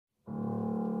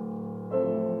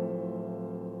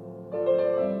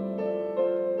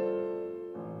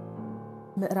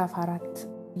ምዕራፍ 4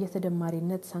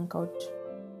 የተደማሪነት ሳንካዎች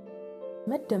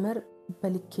መደመር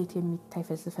በልኬት የሚታይ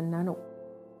ፍልስፍና ነው።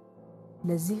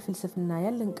 ለዚህ ፍልስፍና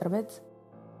ያለን ቅርበት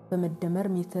በመደመር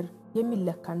ሜትር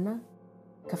የሚለካና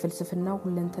ከፍልስፍናው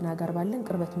ሁለንተና ጋር ባለን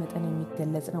ቅርበት መጠን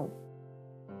የሚገለጽ ነው።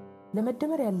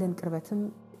 ለመደመር ያለን ቅርበትም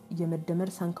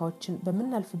የመደመር ሳንካዎችን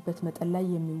በመናልፍበት መጠን ላይ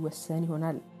የሚወሰን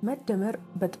ይሆናል። መደመር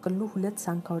በጥቅሉ ሁለት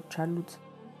ሳንካዎች አሉት፣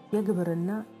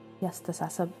 የግብርና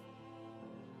ያስተሳሰብ።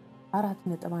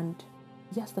 4.1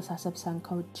 ያስተሳሰብ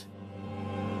ሳንካዎች።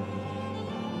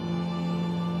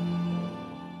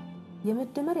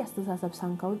 የመደመር ያስተሳሰብ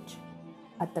ሳንካዎች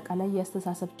አጠቃላይ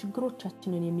ያስተሳሰብ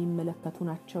ችግሮቻችንን የሚመለከቱ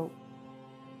ናቸው።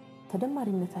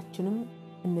 ተደማሪነታችንም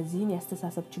እነዚህን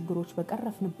ያስተሳሰብ ችግሮች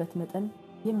በቀረፍንበት መጠን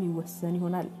የሚወሰን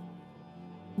ይሆናል።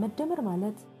 መደመር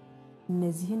ማለት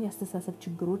እነዚህን ያስተሳሰብ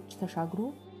ችግሮች ተሻግሮ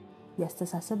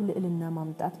ያስተሳሰብ ልዕልና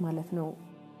ማምጣት ማለት ነው።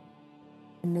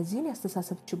 እነዚህን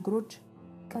ያስተሳሰብ ችግሮች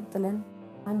ቀጥለን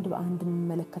አንድ በአንድ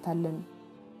እንመለከታለን።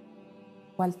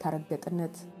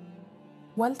 ዋልታረገጥነት።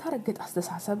 ዋልታረገጥ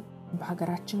አስተሳሰብ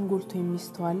በሀገራችን ጎልቶ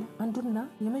የሚስተዋል አንዱና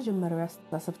የመጀመሪያው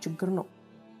ያስተሳሰብ ችግር ነው።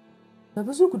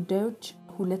 በብዙ ጉዳዮች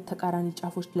ሁለት ተቃራኒ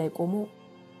ጫፎች ላይ ቆሞ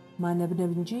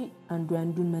ማነብነብ እንጂ አንዱ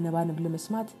ያንዱን መነባነብ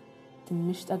ለመስማት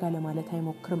ትንሽ ጠጋ ለማለት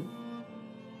አይሞክርም።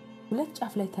 ሁለት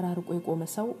ጫፍ ላይ ተራርቆ የቆመ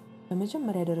ሰው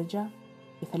በመጀመሪያ ደረጃ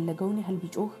የፈለገውን ያህል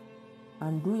ቢጮህ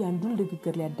አንዱ ያንዱን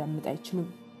ንግግር ሊያዳምጥ አይችልም።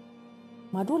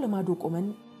 ማዶ ለማዶ ቆመን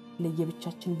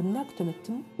ለየብቻችን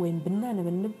ብናክተመትም ወይም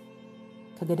ብናነበንብ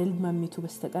ከገደል ማሚቱ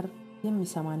በስተቀር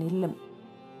የሚሰማን የለም።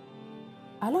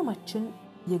 ዓላማችን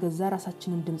የገዛ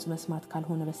ራሳችንን ድምጽ መስማት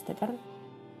ካልሆነ በስተቀር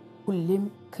ሁሌም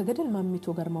ከገደል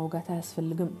ማሚቱ ጋር ማውጋት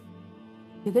አያስፈልግም።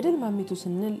 የገደል ማሚቱ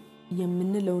ስንል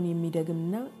የምንለውን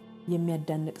የሚደግምና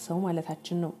የሚያዳንቅ ሰው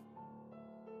ማለታችን ነው።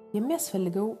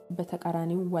 የሚያስፈልገው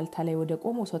በተቃራኒው ዋልታ ላይ ወደ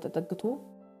ቆመው ሰው ተጠግቶ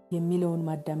የሚለውን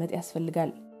ማዳመጥ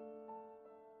ያስፈልጋል።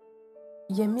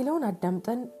 የሚለውን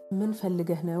አዳምጠን ምን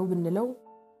ፈልገህ ነው ብንለው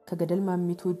ከገደል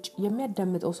ማሚቱ ውጭ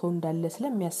የሚያዳምጠው ሰው እንዳለ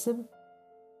ስለሚያስብ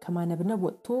ከማነብነብ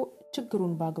ወጥቶ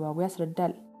ችግሩን በአግባቡ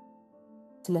ያስረዳል።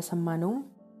 ስለሰማነውም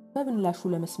በምላሹ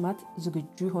ለመስማት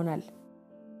ዝግጁ ይሆናል።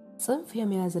 ጽንፍ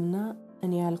የመያዝና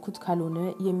እኔ ያልኩት ካልሆነ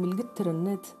የሚል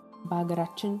ግትርነት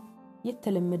በሀገራችን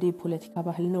የተለመደ የፖለቲካ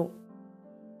ባህል ነው።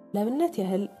 ለብነት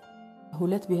ያህል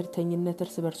በሁለት ብሔርተኝነት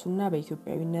እርስ በርሱና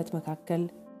በኢትዮጵያዊነት መካከል፣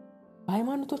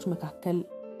 በሃይማኖቶች መካከል፣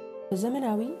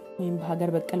 በዘመናዊ ወይም በሀገር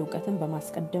በቀል ዕውቀትን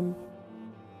በማስቀደም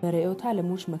በርዕዮተ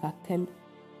ዓለሞች መካከል፣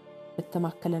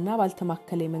 በተማከለና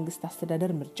ባልተማከለ የመንግስት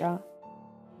አስተዳደር ምርጫ፣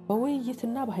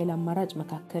 በውይይትና በኃይል አማራጭ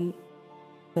መካከል፣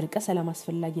 በርቀ ሰላም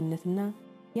አስፈላጊነትና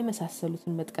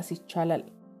የመሳሰሉትን መጥቀስ ይቻላል።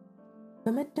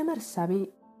 በመደመር እሳቤ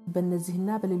በእነዚህና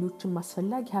በሌሎችም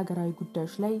አስፈላጊ ሀገራዊ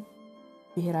ጉዳዮች ላይ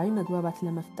ብሔራዊ መግባባት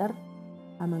ለመፍጠር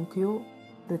አመንክዮ፣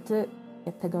 ርትዕ፣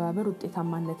 የተገባበር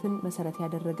ውጤታማነትን መሰረት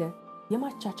ያደረገ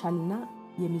የማቻቻልና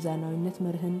የሚዛናዊነት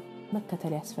መርህን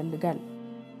መከተል ያስፈልጋል።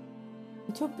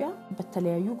 ኢትዮጵያ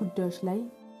በተለያዩ ጉዳዮች ላይ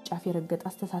ጫፍ የረገጠ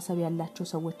አስተሳሰብ ያላቸው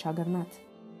ሰዎች ሀገር ናት።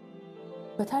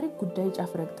 በታሪክ ጉዳይ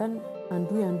ጫፍ ረግጠን አንዱ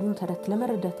ያንዱን ተረት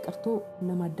ለመረዳት ቀርቶ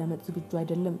ለማዳመጥ ዝግጁ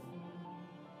አይደለም።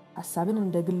 ሐሳብን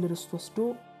እንደ ግል ርስት ወስዶ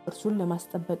እርሱን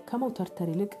ለማስጠበቅ ከመውተርተር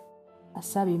ይልቅ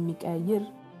ሐሳብ የሚቀያየር፣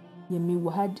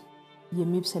 የሚዋሃድ፣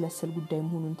 የሚብሰለሰል ጉዳይ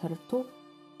መሆኑን ተረድቶ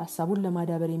ሐሳቡን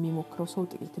ለማዳበር የሚሞክረው ሰው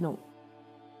ጥቂት ነው።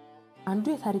 አንዱ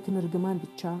የታሪክን እርግማን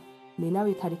ብቻ ሌላው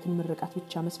የታሪክን ምርቃት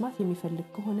ብቻ መስማት የሚፈልግ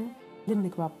ከሆነ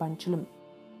ልንግባባ አንችልም።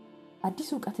 አዲስ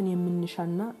ዕውቀትን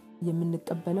የምንሻና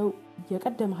የምንቀበለው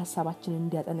የቀደመ ሐሳባችንን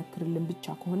እንዲያጠነክርልን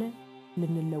ብቻ ከሆነ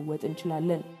ልንለወጥ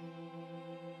እንችላለን።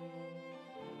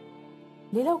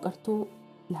 ሌላው ቀርቶ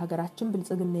ለሀገራችን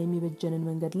ብልጽግና የሚበጀንን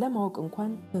መንገድ ለማወቅ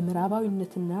እንኳን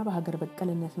በምዕራባዊነትና በሀገር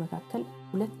በቀልነት መካከል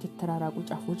ሁለት የተራራቁ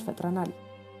ጫፎች ፈጥረናል።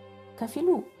 ከፊሉ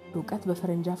ዕውቀት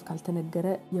በፈረንጅ አፍ ካልተነገረ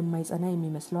የማይጸና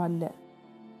የሚመስለው አለ።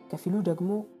 ከፊሉ ደግሞ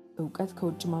ዕውቀት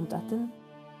ከውጭ ማምጣትን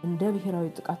እንደ ብሔራዊ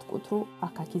ጥቃት ቆጥሮ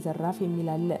አካኪ ዘራፍ የሚል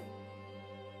አለ።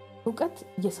 ዕውቀት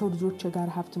የሰው ልጆች የጋራ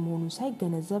ሀብት መሆኑን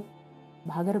ሳይገነዘብ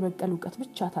በሀገር በቀል ዕውቀት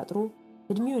ብቻ ታጥሮ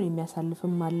እድሜውን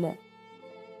የሚያሳልፍም አለ።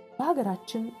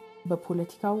 በሀገራችን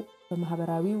በፖለቲካው፣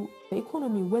 በማህበራዊው፣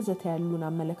 በኢኮኖሚው ወዘተ ያሉን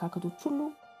አመለካከቶች ሁሉ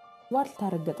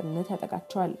ዋልታረገጥነት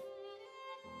ያጠቃቸዋል።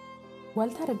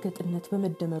 ዋልታረገጥነት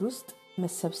በመደመር ውስጥ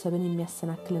መሰብሰብን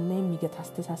የሚያሰናክልና የሚገታ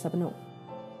አስተሳሰብ ነው።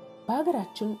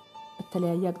 በሀገራችን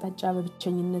በተለያየ አቅጣጫ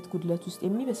በብቸኝነት ጉድለት ውስጥ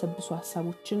የሚበሰብሱ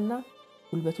ሐሳቦችንና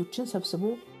ጉልበቶችን ሰብስቦ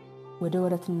ወደ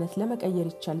ወረትነት ለመቀየር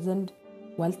ይቻል ዘንድ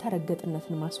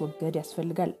ዋልታረገጥነትን ማስወገድ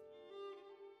ያስፈልጋል።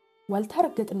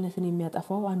 ዋልታረገጥነትን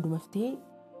የሚያጠፋው አንዱ መፍትሄ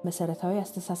መሰረታዊ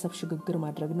አስተሳሰብ ሽግግር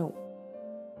ማድረግ ነው።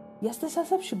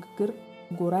 የአስተሳሰብ ሽግግር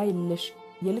ጎራ የለሽ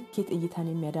የልኬት እይታን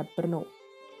የሚያዳብር ነው።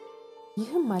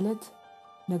 ይህም ማለት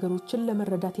ነገሮችን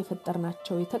ለመረዳት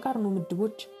የፈጠርናቸው የተቃርኖ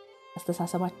ምድቦች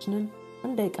አስተሳሰባችንን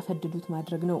እንዳይቀፈድዱት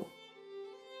ማድረግ ነው።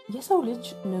 የሰው ልጅ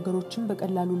ነገሮችን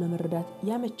በቀላሉ ለመረዳት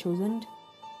ያመቸው ዘንድ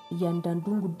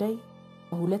እያንዳንዱን ጉዳይ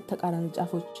በሁለት ተቃራኒ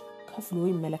ጫፎች ከፍሎ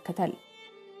ይመለከታል።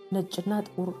 ነጭና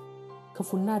ጥቁር፣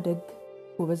 ክፉና ደግ፣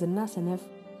 ጎበዝና ሰነፍ፣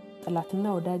 ጠላትና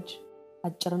ወዳጅ፣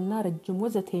 አጭርና ረጅም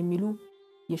ወዘተ የሚሉ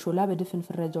የሾላ በድፍን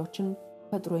ፍረጃዎችን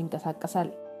ፈጥሮ ይንቀሳቀሳል።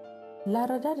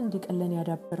 ለአረዳድ እንዲቀለን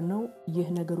ያዳበርነው ይህ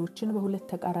ነገሮችን በሁለት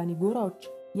ተቃራኒ ጎራዎች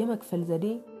የመክፈል ዘዴ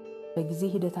በጊዜ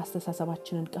ሂደት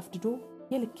አስተሳሰባችንን ቀፍድዶ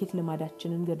የልኬት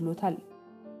ልማዳችንን ገድሎታል።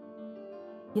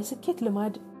 የስኬት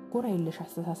ልማድ ጎራ የለሽ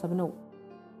አስተሳሰብ ነው።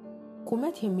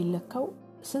 ቁመት የሚለካው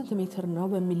ስንት ሜትር ነው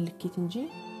በሚል ልኬት እንጂ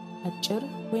አጭር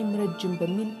ወይም ረጅም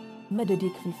በሚል መደዴ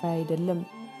ክፍልፋይ አይደለም።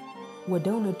 ወደ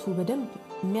እውነቱ በደንብ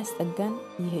የሚያስጠጋን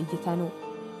ይህ እይታ ነው።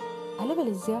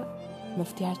 አለበለዚያ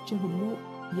መፍትሄያችን ሁሉ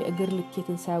የእግር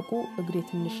ልኬትን ሳያውቁ እግሬ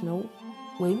ትንሽ ነው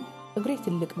ወይም እግሬ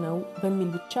ትልቅ ነው በሚል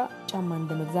ብቻ ጫማ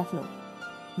እንደመግዛት ነው።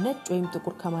 ነጭ ወይም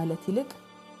ጥቁር ከማለት ይልቅ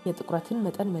የጥቁረትን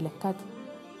መጠን መለካት፣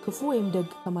 ክፉ ወይም ደግ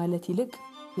ከማለት ይልቅ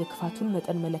የክፋቱን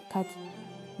መጠን መለካት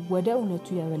ወደ እውነቱ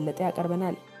ያበለጠ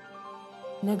ያቀርበናል።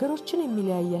 ነገሮችን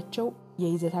የሚለያያቸው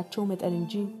የይዘታቸው መጠን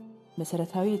እንጂ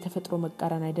መሰረታዊ የተፈጥሮ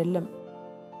መቃረን አይደለም።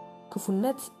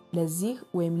 ክፉነት ለዚህ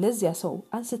ወይም ለዚያ ሰው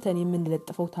አንስተን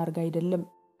የምንለጥፈው ታርጋ አይደለም።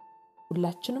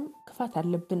 ሁላችንም ክፋት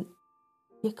አለብን።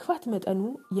 የክፋት መጠኑ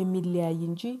የሚለያይ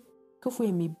እንጂ ክፉ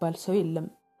የሚባል ሰው የለም።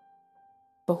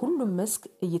 በሁሉም መስክ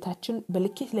እይታችን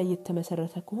በልኬት ላይ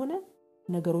የተመሰረተ ከሆነ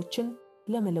ነገሮችን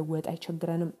ለመለወጥ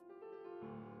አይቸግረንም።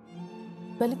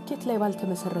 በልኬት ላይ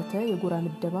ባልተመሰረተ የጎራ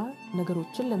ምደባ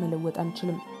ነገሮችን ለመለወጥ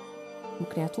አንችልም።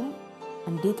 ምክንያቱም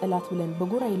አንዴ ጠላት ብለን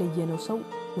በጎራ የለየነው ሰው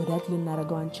ወዳጅ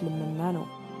ልናረገው አንችልምና ነው።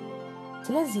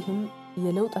 ስለዚህም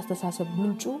የለውጥ አስተሳሰብ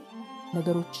ምንጩ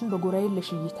ነገሮችን በጎራ የለሽ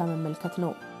እይታ መመልከት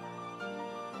ነው።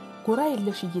 ጎራ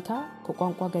የለሽ እይታ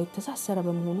ከቋንቋ ጋር የተሳሰረ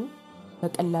በመሆኑ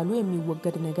በቀላሉ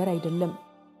የሚወገድ ነገር አይደለም።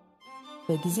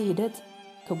 በጊዜ ሂደት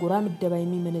ከጎራ ምደባ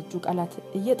የሚመነጩ ቃላት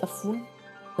እየጠፉን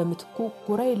በምትኩ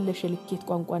ጎራ የለሽ የልኬት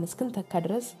ቋንቋን እስክንተካ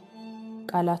ድረስ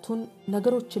ቃላቱን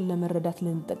ነገሮችን ለመረዳት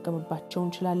ልንጠቀምባቸው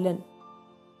እንችላለን።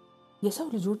 የሰው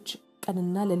ልጆች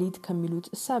ቀንና ሌሊት ከሚሉት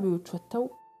እሳቤዎች ወጥተው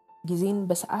ጊዜን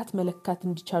በሰዓት መለካት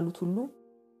እንዲቻሉት ሁሉ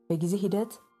በጊዜ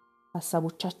ሂደት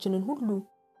ሐሳቦቻችንን ሁሉ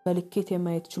በልኬት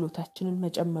የማየት ችሎታችንን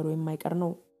መጨመሩ የማይቀር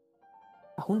ነው።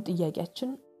 አሁን ጥያቄያችን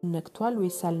ነግቷል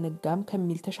ወይስ አልነጋም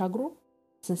ከሚል ተሻግሮ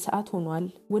ስንት ሰዓት ሆኗል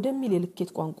ወደሚል የልኬት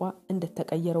ቋንቋ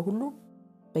እንደተቀየረ ሁሉ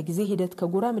በጊዜ ሂደት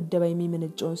ከጎራ ምደባ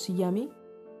የሚመነጨውን ስያሜ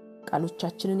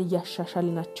ቃሎቻችንን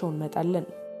እያሻሻልናቸው እንመጣለን።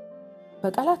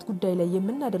 በቃላት ጉዳይ ላይ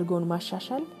የምናደርገውን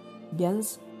ማሻሻል ቢያንስ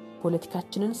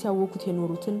ፖለቲካችንን ሲያወኩት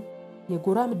የኖሩትን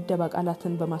የጎራ ምደባ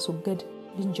ቃላትን በማስወገድ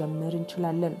ልንጀምር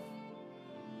እንችላለን።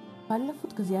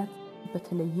 ባለፉት ጊዜያት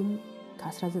በተለይም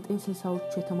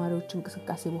ከ1960ዎቹ የተማሪዎች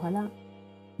እንቅስቃሴ በኋላ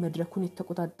መድረኩን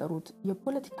የተቆጣጠሩት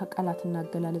የፖለቲካ ቃላትና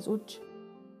አገላለጾች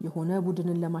የሆነ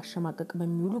ቡድንን ለማሸማቀቅ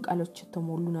በሚውሉ ቃሎች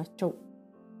የተሞሉ ናቸው።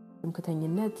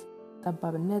 ትምክህተኝነት፣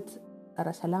 ጠባብነት፣ ጸረ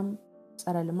ሰላም፣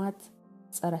 ጸረ ልማት፣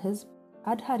 ጸረ ሕዝብ፣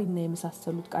 አድሃሪና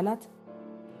የመሳሰሉት ቃላት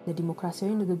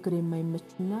ለዲሞክራሲያዊ ንግግር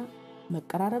የማይመቹና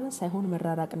መቀራረብን ሳይሆን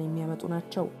መራራቅን የሚያመጡ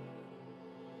ናቸው።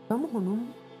 በመሆኑም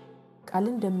ቃል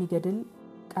እንደሚገድል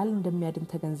ቃል እንደሚያድን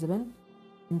ተገንዝበን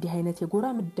እንዲህ አይነት የጎራ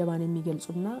ምደባን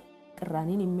የሚገልጹና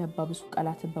ቅራኔን የሚያባብሱ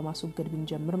ቃላትን በማስወገድ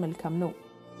ብንጀምር መልካም ነው።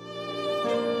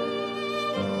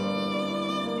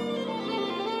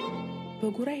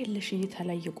 በጎራ የለሽ እይታ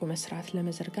ላይ የቆመ ስርዓት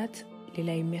ለመዘርጋት ሌላ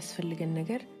የሚያስፈልገን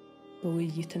ነገር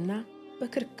በውይይትና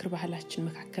በክርክር ባህላችን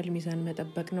መካከል ሚዛን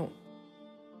መጠበቅ ነው።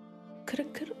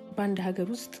 ክርክር በአንድ ሀገር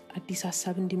ውስጥ አዲስ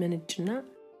ሐሳብ እንዲመነጭና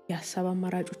የሐሳብ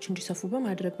አማራጮች እንዲሰፉ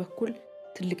በማድረግ በኩል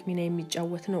ትልቅ ሚና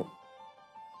የሚጫወት ነው።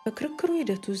 በክርክሩ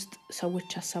ሂደት ውስጥ ሰዎች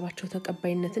ሐሳባቸው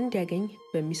ተቀባይነት እንዲያገኝ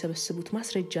በሚሰበስቡት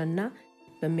ማስረጃና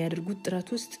በሚያደርጉት ጥረት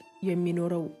ውስጥ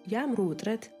የሚኖረው የአእምሮ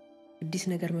ውጥረት አዲስ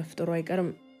ነገር መፍጠሩ አይቀርም።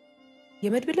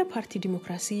 የመድብለ ፓርቲ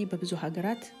ዲሞክራሲ በብዙ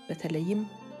ሀገራት በተለይም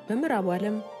በምዕራቡ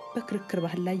ዓለም በክርክር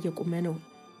ባህል ላይ የቆመ ነው።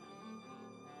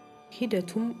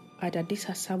 ሂደቱም አዳዲስ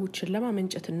ሐሳቦችን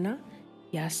ለማመንጨትና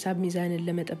የሐሳብ ሚዛንን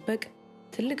ለመጠበቅ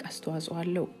ትልቅ አስተዋጽኦ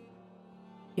አለው።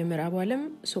 የምዕራቡ ዓለም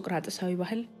ሶቅራጥሳዊ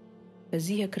ባህል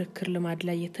በዚህ የክርክር ልማድ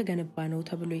ላይ የተገነባ ነው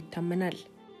ተብሎ ይታመናል።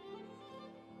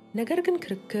 ነገር ግን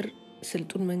ክርክር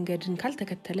ስልጡን መንገድን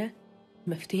ካልተከተለ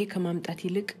መፍትሄ ከማምጣት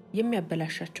ይልቅ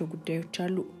የሚያበላሻቸው ጉዳዮች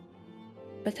አሉ።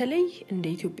 በተለይ እንደ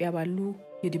ኢትዮጵያ ባሉ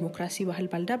የዲሞክራሲ ባህል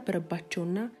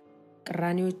ባልዳበረባቸውና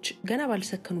ቅራኔዎች ገና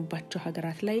ባልሰከኑባቸው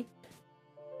ሀገራት ላይ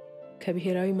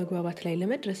ከብሔራዊ መግባባት ላይ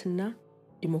ለመድረስና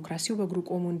ዲሞክራሲው በእግሩ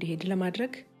ቆሞ እንዲሄድ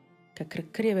ለማድረግ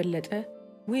ከክርክር የበለጠ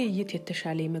ውይይት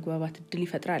የተሻለ የመግባባት እድል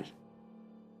ይፈጥራል።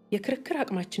 የክርክር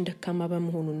አቅማችን ደካማ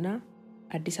በመሆኑና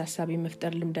አዲስ ሐሳብ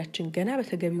የመፍጠር ልምዳችን ገና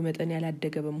በተገቢው መጠን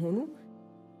ያላደገ በመሆኑ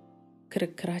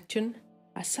ክርክራችን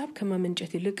ሐሳብ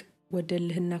ከማመንጨት ይልቅ ወደ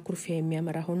ልህና ኩርፊያ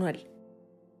የሚያመራ ሆኗል።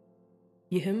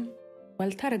 ይህም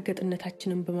ዋልታ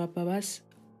ረገጥነታችንን በማባባስ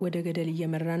ወደ ገደል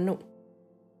እየመራን ነው።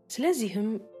 ስለዚህም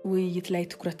ውይይት ላይ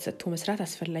ትኩረት ሰጥቶ መስራት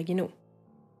አስፈላጊ ነው።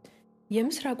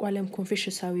 የምስራቅ ዓለም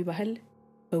ኮንፌሽናዊ ባህል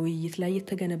በውይይት ላይ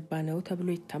የተገነባ ነው ተብሎ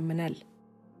ይታመናል።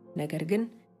 ነገር ግን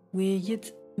ውይይት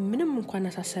ምንም እንኳን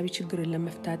አሳሳቢ ችግርን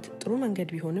ለመፍታት ጥሩ መንገድ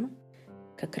ቢሆንም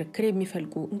ከክርክር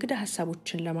የሚፈልቁ እንግዳ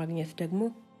ሐሳቦችን ለማግኘት ደግሞ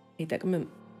አይጠቅምም።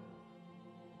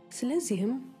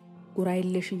 ስለዚህም ጎራ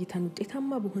የለሽ እይታን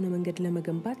ውጤታማ በሆነ መንገድ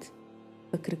ለመገንባት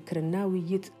በክርክርና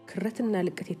ውይይት ክረትና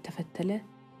ልቀት የተፈተለ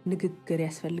ንግግር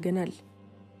ያስፈልገናል።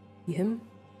 ይህም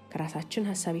ከራሳችን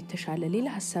ሐሳብ የተሻለ ሌላ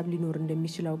ሐሳብ ሊኖር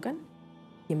እንደሚችል አውቀን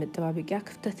የመጠባበቂያ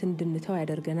ክፍተት እንድንተው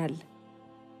ያደርገናል።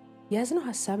 ያዝነው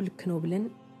ሐሳብ ልክ ነው ብለን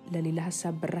ለሌላ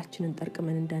ሐሳብ በራችንን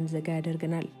ጠርቅመን እንዳንዘጋ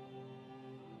ያደርገናል።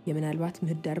 የምናልባት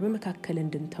ምህዳር በመካከል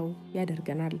እንድንተው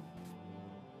ያደርገናል።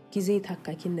 ጊዜ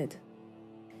ታካኪነት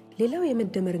ሌላው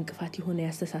የመደመር እንቅፋት የሆነ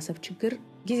ያስተሳሰብ ችግር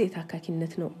ጊዜ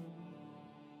ታካኪነት ነው።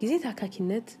 ጊዜ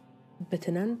ታካኪነት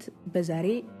በትናንት በዛሬ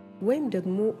ወይም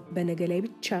ደግሞ በነገ ላይ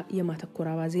ብቻ የማተኮር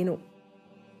አባዜ ነው።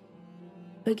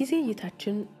 በጊዜ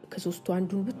እይታችን ከሶስቱ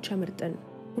አንዱን ብቻ መርጠን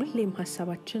ሁሌም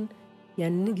ሐሳባችን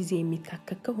ያንን ጊዜ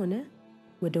የሚታከክ ከሆነ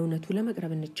ወደ እውነቱ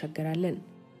ለመቅረብ እንቸገራለን።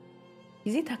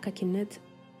 ጊዜ ታካኪነት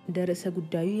ደረሰ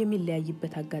ጉዳዩ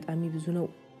የሚለያይበት አጋጣሚ ብዙ ነው።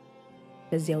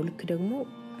 በዚያው ልክ ደግሞ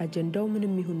አጀንዳው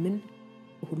ምንም ይሁን ምን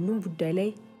ሁሉም ጉዳይ ላይ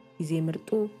ጊዜ መርጦ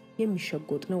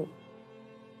የሚሸጎጥ ነው።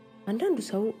 አንዳንዱ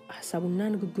ሰው ሐሳቡና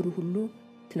ንግግሩ ሁሉ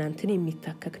ትናንትን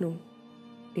የሚታከክ ነው።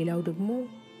 ሌላው ደግሞ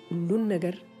ሁሉን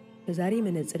ነገር በዛሬ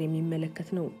መነጽር የሚመለከት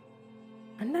ነው።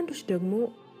 አንዳንዶች ደግሞ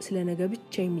ስለ ነገ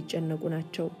ብቻ የሚጨነቁ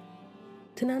ናቸው።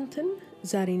 ትናንትን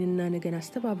ዛሬንና ነገን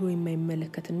አስተባብሮ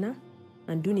የማይመለከትና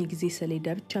አንዱን የጊዜ ሰሌዳ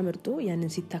ብቻ መርጦ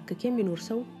ያንን ሲታከክ የሚኖር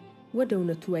ሰው ወደ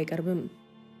እውነቱ አይቀርብም።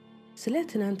 ስለ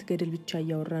ትናንት ገድል ብቻ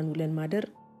እያወራን ውለን ማደር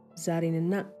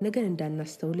ዛሬንና ነገን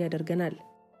እንዳናስተውል ያደርገናል።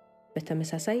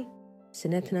 በተመሳሳይ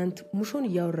ስለ ትናንት ሙሾን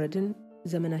እያወረድን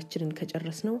ዘመናችንን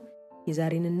ከጨረስነው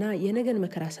የዛሬንና የነገን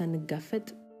መከራ ሳንጋፈጥ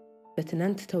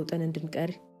በትናንት ተውጠን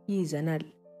እንድንቀር ይይዘናል።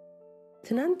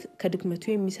 ትናንት ከድክመቱ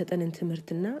የሚሰጠንን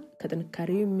ትምህርትና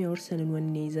ከጥንካሬው የሚያወርሰንን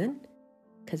ወኔ ይዘን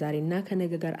ከዛሬና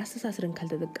ከነገ ጋር አስተሳስረን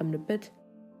ካልተጠቀምንበት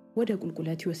ወደ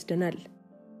ቁልቁለት ይወስደናል።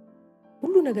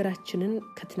 ሁሉ ነገራችንን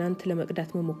ከትናንት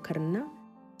ለመቅዳት መሞከርና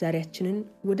ዛሬያችንን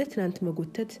ወደ ትናንት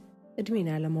መጎተት እድሜና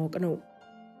ለማወቅ ነው።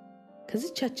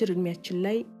 ከዚህቻችን እድሜያችን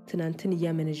ላይ ትናንትን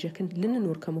እያመነጀክን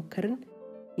ልንኖር ከሞከርን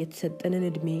የተሰጠንን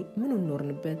እድሜ ምን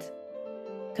እንኖርንበት?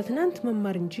 ከትናንት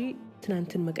መማር እንጂ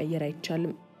ትናንትን መቀየር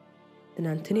አይቻልም።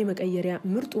 ትናንትን የመቀየሪያ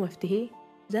ምርጡ መፍትሄ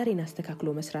ዛሬን አስተካክሎ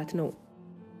መስራት ነው።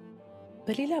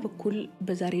 በሌላ በኩል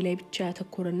በዛሬ ላይ ብቻ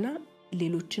ያተኮረና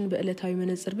ሌሎችን በዕለታዊ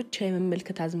መነጽር ብቻ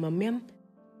የመመልከት አዝማሚያም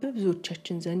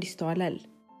በብዙዎቻችን ዘንድ ይስተዋላል።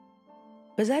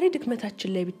 በዛሬ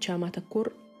ድክመታችን ላይ ብቻ ማተኮር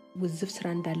ውዝፍ ስራ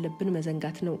እንዳለብን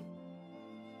መዘንጋት ነው።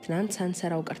 ትናንት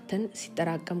ሳንሰራው ቀርተን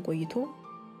ሲጠራቀም ቆይቶ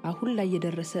አሁን ላይ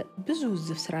የደረሰ ብዙ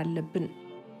ውዝፍ ስራ አለብን።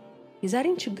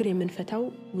 የዛሬን ችግር የምንፈታው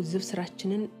ውዝፍ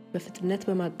ስራችንን በፍጥነት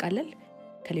በማቃለል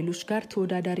ከሌሎች ጋር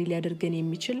ተወዳዳሪ ሊያደርገን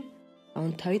የሚችል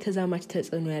አዎንታዊ ተዛማች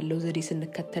ተጽዕኖ ያለው ዘዴ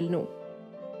ስንከተል ነው።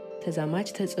 ተዛማች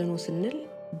ተጽዕኖ ስንል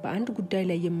በአንድ ጉዳይ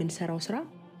ላይ የምንሰራው ስራ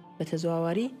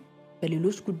በተዘዋዋሪ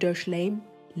በሌሎች ጉዳዮች ላይም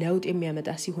ለውጥ የሚያመጣ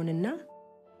ሲሆንና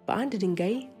በአንድ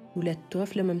ድንጋይ ሁለት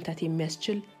ወፍ ለመምታት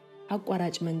የሚያስችል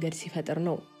አቋራጭ መንገድ ሲፈጥር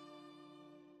ነው።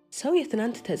 ሰው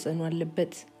የትናንት ተጽዕኖ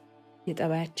አለበት።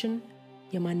 የጠባያችን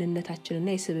የማንነታችንና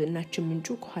የስብዕናችን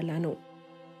ምንጩ ከኋላ ነው።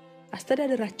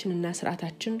 አስተዳደራችንና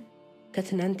ስርዓታችን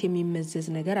ከትናንት የሚመዘዝ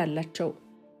ነገር አላቸው።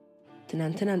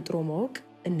 ትናንትን አንጥሮ ማወቅ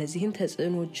እነዚህን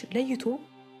ተጽዕኖች ለይቶ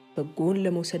በጎን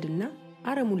ለመውሰድና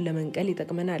አረሙን ለመንቀል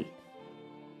ይጠቅመናል።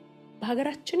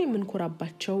 በሀገራችን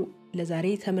የምንኮራባቸው ለዛሬ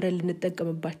ተምረን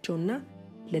ልንጠቀምባቸውና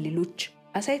ለሌሎች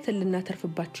አሳይተን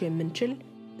ልናተርፍባቸው የምንችል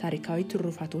ታሪካዊ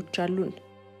ትሩፋቶች አሉን።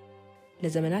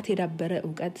 ለዘመናት የዳበረ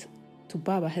ዕውቀት፣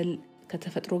 ቱባ ባህል፣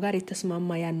 ከተፈጥሮ ጋር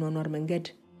የተስማማ ያኗኗር መንገድ፣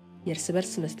 የእርስ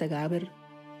በርስ መስተጋብር፣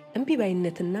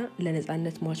 እንቢባይነትና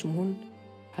ለነጻነት ሟች መሆን፣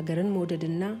 ሀገርን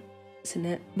መውደድና ስነ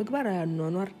ምግባራዊ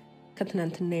ያኗኗር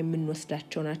ከትናንትና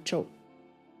የምንወስዳቸው ናቸው።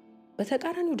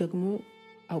 በተቃራኒው ደግሞ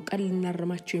አውቀን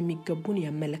ልናርማቸው የሚገቡን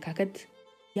የአመለካከት፣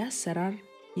 የአሰራር፣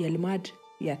 የልማድ፣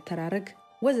 የአተራረግ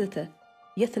ወዘተ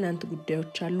የትናንት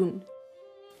ጉዳዮች አሉን።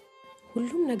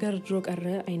 ሁሉም ነገር ድሮ ቀረ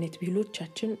አይነት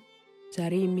ቢሎቻችን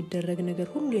ዛሬ የሚደረግ ነገር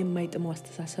ሁሉ የማይጥመው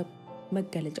አስተሳሰብ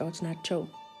መገለጫዎች ናቸው።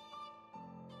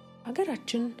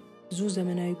 ሀገራችን ብዙ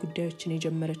ዘመናዊ ጉዳዮችን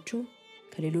የጀመረችው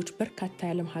ከሌሎች በርካታ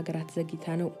የዓለም ሀገራት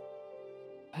ዘግይታ ነው።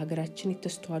 በሀገራችን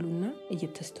የተስተዋሉና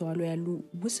እየተስተዋሉ ያሉ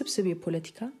ውስብስብ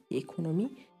የፖለቲካ፣ የኢኮኖሚ፣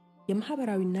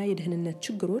 የማህበራዊና የደህንነት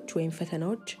ችግሮች ወይም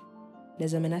ፈተናዎች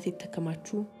ለዘመናት የተከማቹ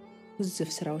ውዝፍ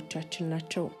ስራዎቻችን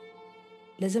ናቸው።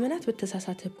 ለዘመናት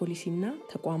በተሳሳተ ፖሊሲና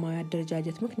ተቋማዊ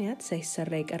አደረጃጀት ምክንያት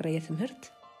ሳይሰራ የቀረ የትምህርት፣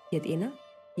 የጤና፣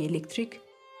 የኤሌክትሪክ፣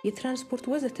 የትራንስፖርት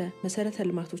ወዘተ መሰረተ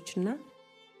ልማቶችና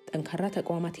ጠንካራ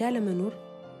ተቋማት ያለመኖር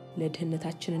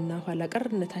ለድህነታችንና ኋላ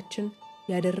ቀርነታችን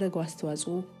ያደረገው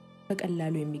አስተዋጽኦ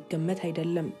በቀላሉ የሚገመት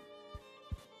አይደለም።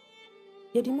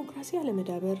 የዲሞክራሲ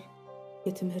አለመዳበር፣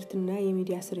 የትምህርትና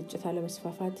የሚዲያ ስርጭት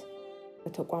አለመስፋፋት፣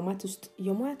 በተቋማት ውስጥ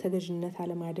የሙያ ተገዥነት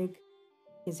አለማደግ፣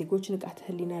 የዜጎች ንቃተ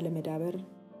ህሊና አለመዳበር፣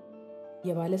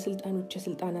 የባለስልጣኖች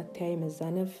የስልጣን አተያይ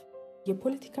መዛነፍ፣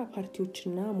 የፖለቲካ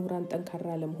ፓርቲዎችና ምሁራን ጠንካራ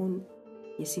አለመሆን፣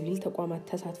 የሲቪል ተቋማት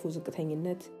ተሳትፎ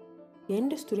ዝቅተኝነት፣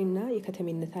 የኢንዱስትሪና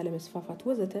የከተሜነት አለመስፋፋት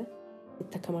ወዘተ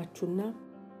የተከማቹና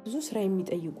ብዙ ስራ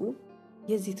የሚጠይቁ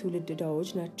የዚህ ትውልድ ዕዳዎች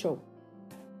ናቸው።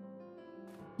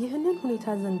 ይህንን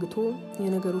ሁኔታ ዘንግቶ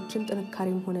የነገሮችን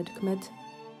ጥንካሬም ሆነ ድክመት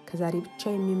ከዛሬ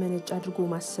ብቻ የሚመነጭ አድርጎ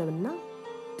ማሰብና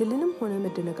ድልንም ሆነ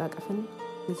መደነቃቀፍን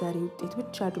የዛሬ ውጤት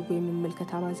ብቻ አድርጎ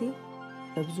የሚመልከት አባዜ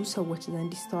በብዙ ሰዎች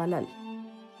ዘንድ ይስተዋላል።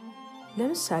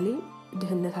 ለምሳሌ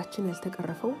ድህነታችን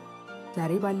ያልተቀረፈው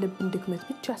ዛሬ ባለብን ድክመት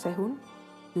ብቻ ሳይሆን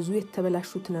ብዙ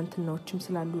የተበላሹ ትናንትናዎችም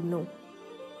ስላሉን ነው።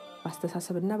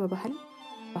 በአስተሳሰብና በባህል፣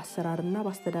 በአሰራርና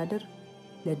በአስተዳደር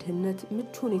ለድህነት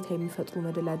ምቹ ሁኔታ የሚፈጥሩ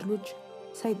መደላድሎች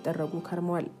ሳይጠረጉ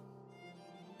ከርመዋል።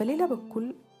 በሌላ በኩል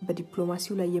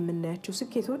በዲፕሎማሲው ላይ የምናያቸው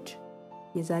ስኬቶች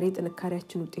የዛሬ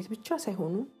ጥንካሬያችን ውጤት ብቻ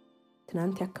ሳይሆኑ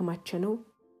ትናንት ያከማቸነው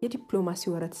የዲፕሎማሲ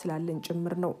ወረት ስላለን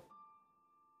ጭምር ነው።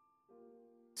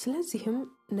 ስለዚህም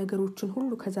ነገሮችን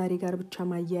ሁሉ ከዛሬ ጋር ብቻ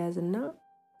ማያያዝና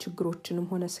ችግሮችንም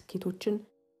ሆነ ስኬቶችን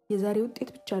የዛሬ ውጤት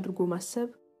ብቻ አድርጎ ማሰብ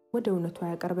ወደ እውነቱ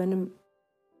አያቀርበንም።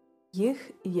 ይህ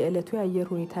የዕለቱ የአየር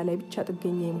ሁኔታ ላይ ብቻ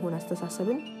ጥገኛ የመሆን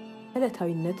አስተሳሰብን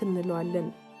ዕለታዊነት እንለዋለን።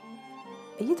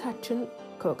 እይታችን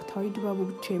ከወቅታዊ ድባቡ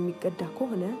ብቻ የሚቀዳ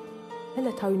ከሆነ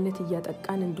ዕለታዊነት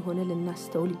እያጠቃን እንደሆነ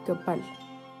ልናስተውል ይገባል።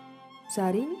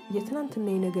 ዛሬ የትናንትና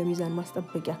የነገ ሚዛን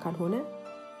ማስጠበቂያ ካልሆነ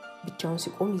ብቻውን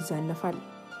ሲቆም ይዛነፋል።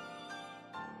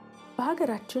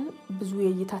 በሀገራችን ብዙ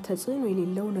የእይታ ተጽዕኖ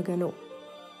የሌለው ነገ ነው።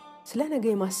 ስለ ነገ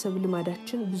የማሰብ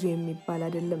ልማዳችን ብዙ የሚባል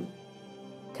አይደለም።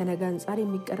 ከነገ አንጻር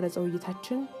የሚቀረጸው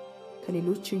እይታችን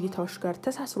ከሌሎች እይታዎች ጋር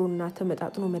ተሳስሮና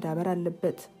ተመጣጥኖ መዳበር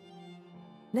አለበት።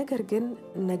 ነገር ግን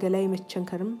ነገ ላይ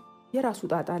መቸንከርም የራሱ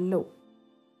ጣጣ አለው።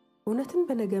 እውነትን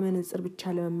በነገ መነጽር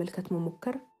ብቻ ለመመልከት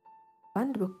መሞከር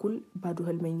በአንድ በኩል ባዶ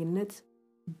ህልመኝነት፣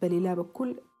 በሌላ በኩል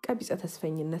ቀቢጸ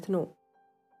ተስፈኝነት ነው።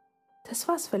 ተስፋ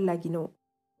አስፈላጊ ነው።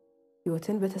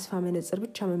 ህይወትን በተስፋ መነጽር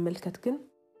ብቻ መመልከት ግን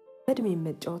በእድሜ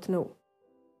መጫወት ነው።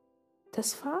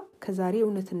 ተስፋ ከዛሬ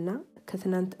እውነትና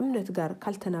ከትናንት እምነት ጋር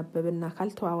ካልተናበበና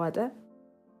ካልተዋዋጠ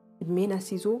እድሜን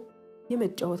አስይዞ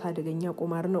የመጫወት አደገኛ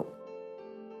ቁማር ነው።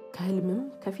 ከህልምም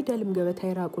ከፊደልም ገበታ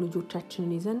የራቁ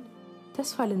ልጆቻችንን ይዘን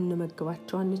ተስፋ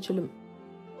ልንመግባቸው አንችልም።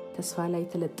 ተስፋ ላይ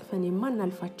ተለጥፈን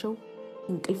የማናልፋቸው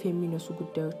እንቅልፍ የሚነሱ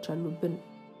ጉዳዮች አሉብን።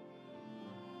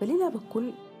 በሌላ በኩል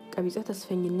ቀቢጸ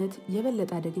ተስፈኝነት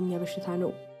የበለጠ አደገኛ በሽታ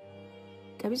ነው።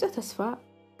 ቀቢጸ ተስፋ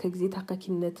ከጊዜ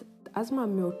ታካኪነት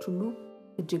አዝማሚያዎች ሁሉ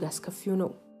እጅግ አስከፊው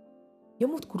ነው።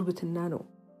 የሞት ጉርብትና ነው።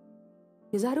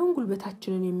 የዛሬውን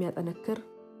ጉልበታችንን የሚያጠነክር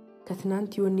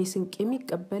ከትናንት የወኔ ስንቅ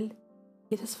የሚቀበል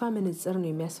የተስፋ መነጽር ነው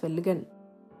የሚያስፈልገን።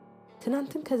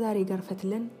 ትናንትን ከዛሬ ጋር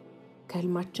ፈትለን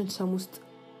ከህልማችን ሰም ውስጥ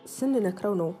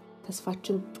ስንነክረው ነው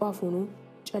ተስፋችን ጧፍ ሆኖ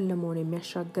ጨለማውን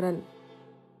የሚያሻግረን።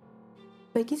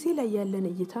 በጊዜ ላይ ያለን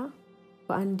እይታ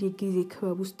በአንድ የጊዜ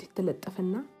ክበብ ውስጥ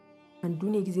የተለጠፈና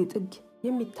አንዱን የጊዜ ጥግ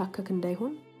የሚታከክ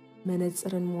እንዳይሆን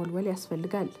መነጽርን ሞልወል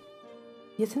ያስፈልጋል።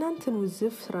 የትናንትን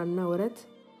ውዝፍ ስራና ወረት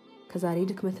ከዛሬ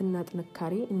ድክመትና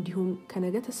ጥንካሬ እንዲሁም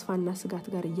ከነገ ተስፋና ስጋት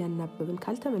ጋር እያናበብን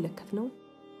ካልተመለከትነው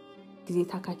ጊዜ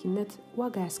ታካኪነት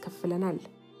ዋጋ ያስከፍለናል።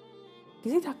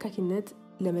 ጊዜ ታካኪነት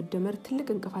ለመደመር ትልቅ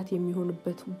እንቅፋት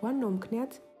የሚሆንበት ዋናው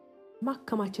ምክንያት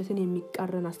ማከማቸትን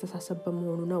የሚቃረን አስተሳሰብ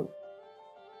በመሆኑ ነው።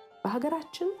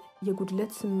 በሀገራችን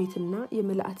የጉድለት ስሜትና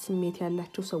የመላእት ስሜት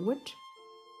ያላቸው ሰዎች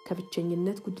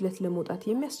ከብቸኝነት ጉድለት ለመውጣት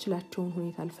የሚያስችላቸውን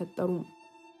ሁኔታ አልፈጠሩም።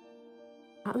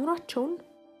 አእምሯቸውን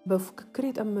በፉክክር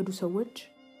የጠመዱ ሰዎች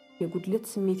የጉድለት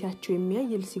ስሜታቸው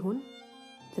የሚያይል ሲሆን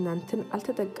ትናንትን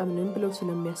አልተጠቀምንም ብለው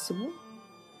ስለሚያስቡ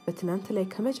በትናንት ላይ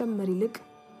ከመጨመር ይልቅ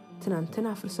ትናንትን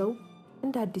አፍርሰው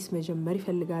እንደ አዲስ መጀመር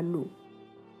ይፈልጋሉ።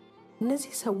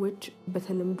 እነዚህ ሰዎች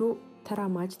በተለምዶ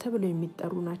ተራማጅ ተብለው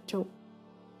የሚጠሩ ናቸው።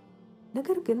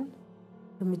 ነገር ግን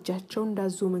እርምጃቸው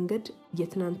እንዳዞ መንገድ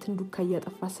የትናንትን ዱካ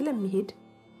እያጠፋ ስለሚሄድ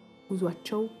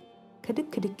ጉዟቸው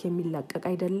ከድክ የሚላቀቅ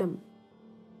አይደለም።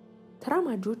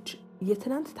 ተራማጆች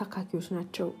የትናንት ታካኪዎች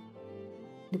ናቸው።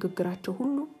 ንግግራቸው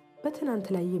ሁሉ በትናንት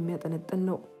ላይ የሚያጠነጥን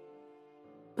ነው።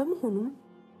 በመሆኑም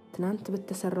ትናንት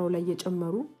በተሰራው ላይ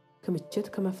የጨመሩ ክምችት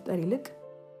ከመፍጠር ይልቅ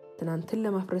ትናንትን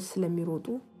ለማፍረስ ስለሚሮጡ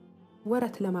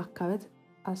ወረት ለማካበት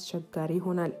አስቸጋሪ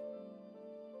ይሆናል።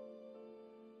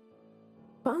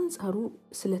 በአንጻሩ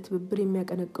ስለ ትብብር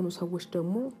የሚያቀነቅኑ ሰዎች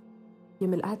ደግሞ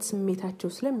የምልአት ስሜታቸው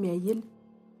ስለሚያይል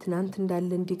ትናንት እንዳለ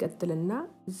እንዲቀጥልና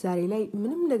ዛሬ ላይ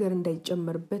ምንም ነገር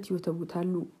እንዳይጨመርበት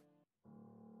ይወተውታሉ።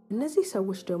 እነዚህ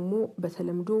ሰዎች ደግሞ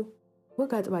በተለምዶ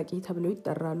ወግ አጥባቂ ተብለው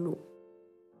ይጠራሉ።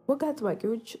 ወግ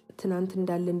አጥባቂዎች ትናንት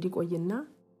እንዳለ እንዲቆይና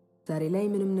ዛሬ ላይ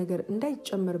ምንም ነገር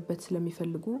እንዳይጨመርበት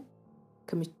ስለሚፈልጉ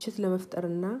ክምችት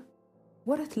ለመፍጠርና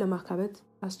ወረት ለማካበት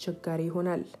አስቸጋሪ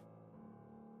ይሆናል።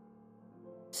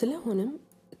 ስለሆነም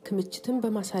ክምችትን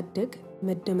በማሳደግ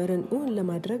መደመርን እውን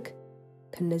ለማድረግ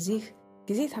ከነዚህ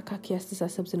ጊዜ ታካኪ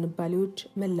አስተሳሰብ ዝንባሌዎች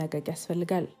መላቀቅ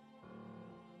ያስፈልጋል።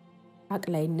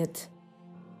 አቅላይነት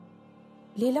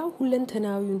ሌላው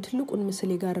ሁለንተናዊውን ትልቁን ምስል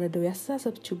የጋረደው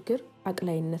ያስተሳሰብ ችግር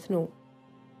አቅላይነት ነው።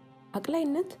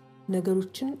 አቅላይነት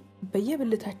ነገሮችን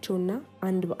በየብልታቸውና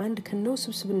አንድ በአንድ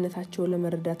ከነውስብስብነታቸው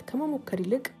ለመረዳት ከመሞከር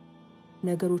ይልቅ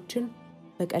ነገሮችን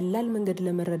በቀላል መንገድ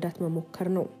ለመረዳት መሞከር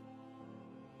ነው።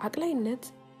 አቅላይነት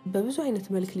በብዙ አይነት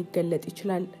መልክ ሊገለጥ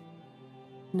ይችላል።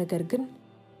 ነገር ግን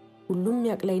ሁሉም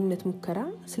የአቅላይነት ሙከራ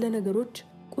ስለ ነገሮች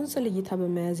ቁንጽል እይታ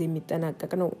በመያዝ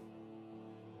የሚጠናቀቅ ነው።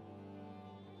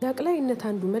 የአቅላይነት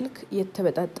አንዱ መልክ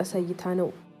የተበጣጠሰ እይታ ነው።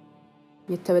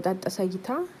 የተበጣጠሰ እይታ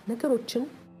ነገሮችን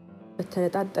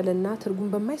በተነጣጠለና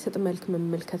ትርጉም በማይሰጥ መልክ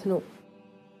መመልከት ነው።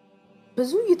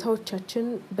 ብዙ እይታዎቻችን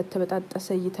በተበጣጠሰ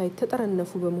እይታ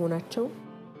የተጠረነፉ በመሆናቸው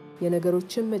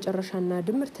የነገሮችን መጨረሻና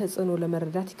ድምር ተጽዕኖ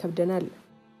ለመረዳት ይከብደናል።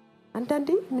 አንዳንዴ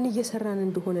ምን እየሰራን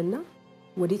እንደሆነና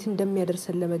ወዴት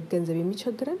እንደሚያደርሰን ለመገንዘብ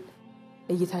የሚቸግረን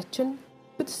እይታችን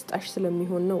ብጥስጣሽ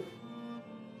ስለሚሆን ነው።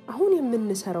 አሁን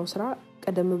የምንሰራው ስራ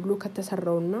ቀደም ብሎ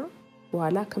ከተሰራውና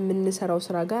በኋላ ከምንሰራው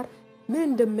ስራ ጋር ምን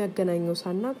እንደሚያገናኘው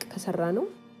ሳናቅ ከሰራነው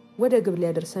ወደ ግብ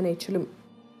ሊያደርሰን አይችልም።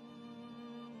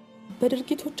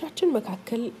 በድርጊቶቻችን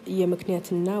መካከል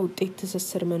የምክንያትና ውጤት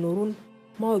ትስስር መኖሩን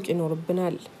ማወቅ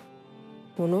ይኖርብናል።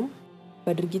 ሆኖም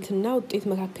በድርጊትና ውጤት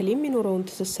መካከል የሚኖረውን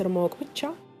ትስስር ማወቅ ብቻ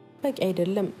በቂ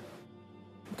አይደለም።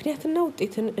 ምክንያትና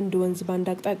ውጤትን እንደ ወንዝ ባንድ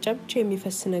አቅጣጫ ብቻ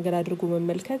የሚፈስ ነገር አድርጎ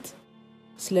መመልከት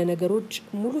ስለ ነገሮች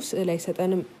ሙሉ ስዕል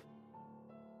አይሰጠንም።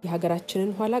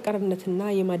 የሀገራችንን ኋላ ቀርነትና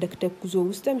የማደክደክ ጉዞ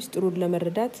ውስጥ ምስጢሩን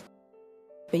ለመረዳት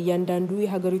በእያንዳንዱ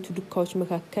የሀገሪቱ ዱካዎች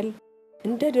መካከል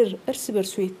እንደ ድር እርስ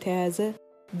በርሱ የተያያዘ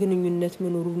ግንኙነት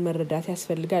መኖሩን መረዳት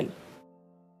ያስፈልጋል።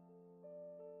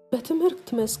 በትምህርት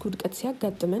መስክ ውድቀት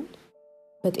ሲያጋጥመን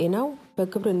በጤናው፣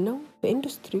 በግብርናው፣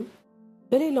 በኢንዱስትሪው፣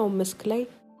 በሌላው መስክ ላይ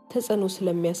ተጽዕኖ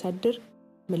ስለሚያሳድር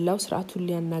መላው ስርዓቱን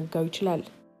ሊያናጋው ይችላል።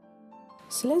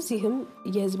 ስለዚህም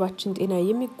የህዝባችን ጤና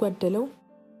የሚጓደለው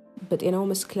በጤናው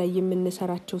መስክ ላይ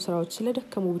የምንሰራቸው ስራዎች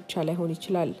ስለደከሙ ብቻ ላይሆን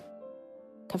ይችላል።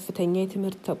 ከፍተኛ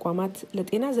የትምህርት ተቋማት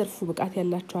ለጤና ዘርፉ ብቃት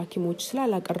ያላቸው ሐኪሞች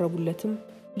ስላላቀረቡለትም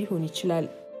ሊሆን ይችላል።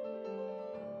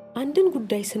 አንድን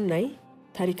ጉዳይ ስናይ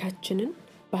ታሪካችንን፣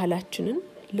 ባህላችንን፣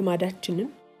 ልማዳችንን፣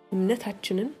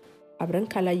 እምነታችንን አብረን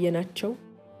ካላየናቸው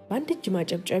በአንድ እጅ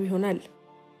ማጨብጨብ ይሆናል።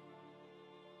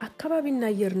 አካባቢና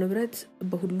አየር ንብረት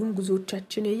በሁሉም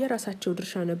ጉዞዎቻችን የየራሳቸው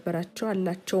ድርሻ ነበራቸው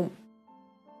አላቸው።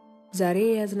 ዛሬ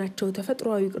የያዝናቸው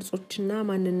ተፈጥሯዊ ቅርጾችና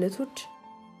ማንነቶች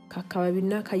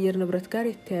ከአካባቢና ከአየር ንብረት ጋር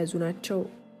የተያያዙ ናቸው።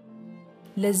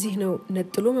 ለዚህ ነው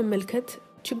ነጥሎ መመልከት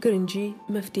ችግር እንጂ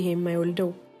መፍትሄ የማይወልደው።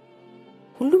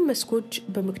 ሁሉም መስኮች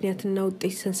በምክንያትና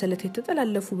ውጤት ሰንሰለት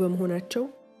የተጠላለፉ በመሆናቸው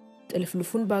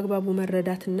ጥልፍልፉን በአግባቡ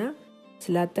መረዳትና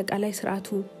ስለ አጠቃላይ ስርዓቱ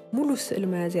ሙሉ ስዕል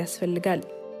መያዝ ያስፈልጋል።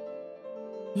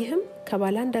 ይህም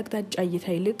ከባለ አንድ አቅጣጫ እይታ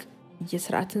ይልቅ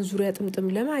የስርዓትን ዙሪያ ጥምጥም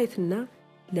ለማየትና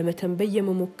ለመተንበይ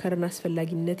የመሞከርን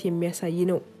አስፈላጊነት የሚያሳይ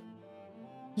ነው።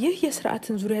 ይህ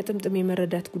የስርዓትን ዙሪያ ጥምጥም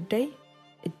የመረዳት ጉዳይ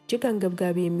እጅግ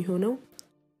አንገብጋቢ የሚሆነው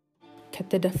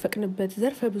ከተደፈቅንበት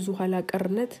ዘርፈ ብዙ ኋላ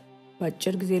ቀርነት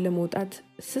በአጭር ጊዜ ለመውጣት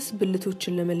ስስ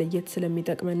ብልቶችን ለመለየት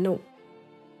ስለሚጠቅመን ነው።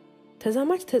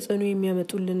 ተዛማጅ ተጽዕኖ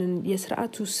የሚያመጡልንን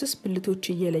የስርዓቱ ስስ ብልቶች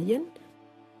እየለየን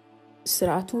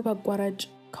ስርዓቱ በአቋራጭ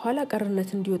ከኋላ ቀርነት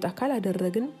እንዲወጣ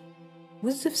ካላደረግን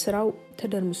ውዝፍ ስራው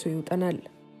ተደርምሶ ይውጠናል።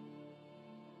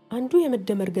 አንዱ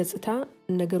የመደመር ገጽታ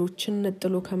ነገሮችን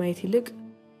ነጥሎ ከማየት ይልቅ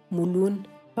ሙሉን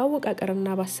ባወቃቀርና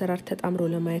ባሰራር ተጣምሮ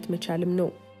ለማየት መቻልም ነው።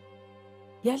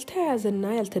 ያልተያያዘና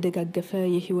ያልተደጋገፈ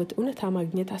የህይወት እውነታ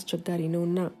ማግኘት አስቸጋሪ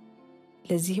ነውና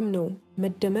ለዚህም ነው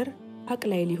መደመር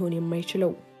አቅላይ ሊሆን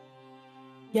የማይችለው።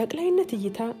 የአቅላይነት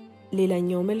እይታ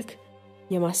ሌላኛው መልክ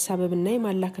የማሳበብና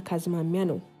የማላከክ አዝማሚያ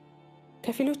ነው።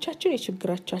 ከፊሎቻችን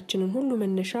የችግራቻችንን ሁሉ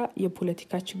መነሻ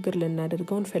የፖለቲካ ችግር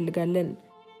ልናደርገው እንፈልጋለን።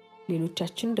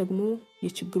 ሌሎቻችን ደግሞ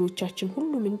የችግሮቻችን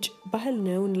ሁሉ ምንጭ ባህል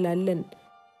ነው እንላለን።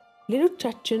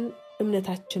 ሌሎቻችን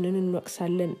እምነታችንን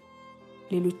እንወቅሳለን፣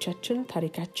 ሌሎቻችን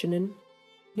ታሪካችንን፣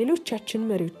 ሌሎቻችን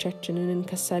መሪዎቻችንን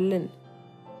እንከሳለን።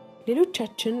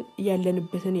 ሌሎቻችን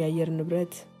ያለንበትን የአየር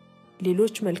ንብረት፣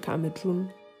 ሌሎች መልክዓ ምድሩን፣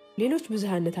 ሌሎች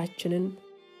ብዝሃነታችንን፣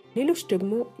 ሌሎች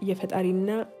ደግሞ የፈጣሪና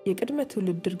የቅድመ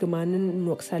ትውልድ እርግማንን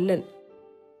እንወቅሳለን።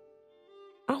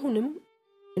 አሁንም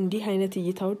እንዲህ አይነት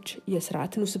እይታዎች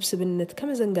የሥርዓትን ውስብስብነት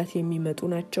ከመዘንጋት የሚመጡ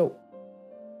ናቸው።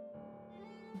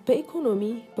 በኢኮኖሚ፣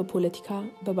 በፖለቲካ፣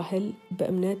 በባህል፣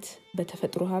 በእምነት፣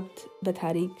 በተፈጥሮ ሀብት፣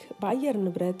 በታሪክ፣ በአየር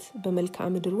ንብረት፣ በመልክዓ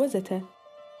ምድር ወዘተ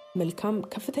መልካም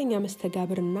ከፍተኛ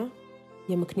መስተጋብርና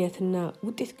የምክንያትና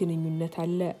ውጤት ግንኙነት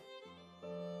አለ።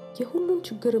 የሁሉም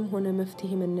ችግርም ሆነ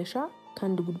መፍትሄ መነሻ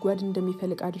ከአንድ ጉድጓድ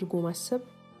እንደሚፈልቅ አድርጎ ማሰብ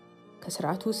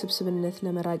ከሥርዓቱ ውስብስብነት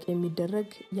ለመራቅ የሚደረግ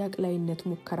የአቅላይነት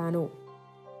ሙከራ ነው።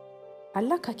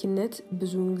 አላካኪነት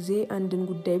ብዙውን ጊዜ አንድን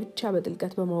ጉዳይ ብቻ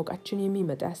በጥልቀት በማወቃችን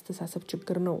የሚመጣ አስተሳሰብ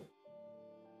ችግር ነው።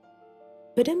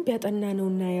 በደንብ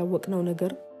ያጠናነውና ያወቅነው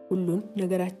ነገር ሁሉን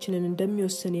ነገራችንን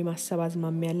እንደሚወስን የማሰብ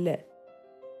አዝማሚያ አለ።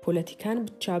 ፖለቲካን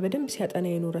ብቻ በደንብ ሲያጠና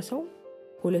የኖረ ሰው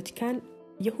ፖለቲካን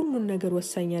የሁሉን ነገር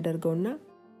ወሳኝ ያደርገውና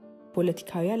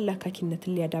ፖለቲካዊ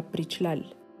አላካኪነትን ሊያዳብር ይችላል።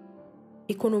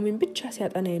 ኢኮኖሚን ብቻ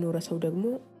ሲያጠና የኖረ ሰው ደግሞ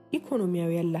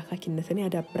ኢኮኖሚያዊ አላካኪነትን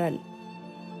ያዳብራል።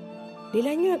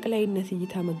 ሌላኛው አቅላይነት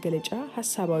እይታ መገለጫ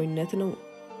ሐሳባዊነት ነው።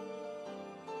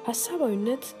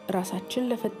 ሐሳባዊነት ራሳችን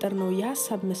ለፈጠርነው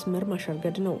የሐሳብ መስመር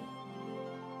ማሸርገድ ነው።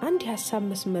 አንድ የሐሳብ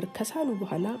መስመር ከሳሉ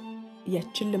በኋላ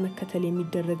ያችን ለመከተል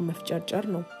የሚደረግ መፍጨርጨር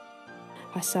ነው።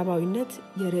 ሐሳባዊነት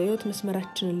የርዕዮት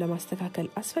መስመራችንን ለማስተካከል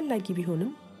አስፈላጊ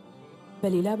ቢሆንም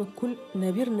በሌላ በኩል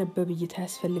ነቢር ነበብ እይታ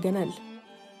ያስፈልገናል።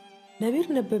 ነቢር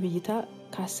ነበብ እይታ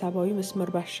ከሐሳባዊ መስመር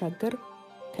ባሻገር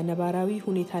ከነባራዊ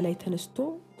ሁኔታ ላይ ተነስቶ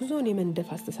ጉዞን የመንደፍ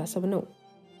አስተሳሰብ ነው።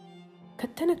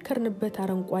 ከተነከርንበት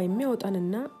አረንቋ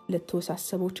የሚያወጣንና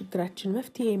ለተወሳሰበው ችግራችን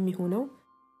መፍትሄ የሚሆነው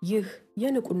ይህ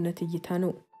የንቁነት እይታ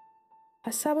ነው።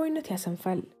 ሐሳባዊነት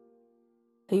ያሰንፋል።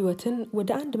 ሕይወትን ወደ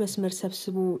አንድ መስመር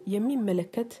ሰብስቦ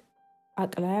የሚመለከት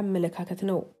አቅላዊ አመለካከት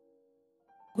ነው።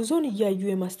 ጉዞን እያዩ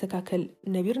የማስተካከል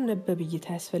ነቢር ነበብ እይታ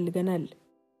ያስፈልገናል።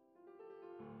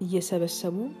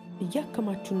 እየሰበሰቡ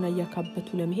እያከማቹና እያካበቱ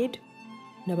ለመሄድ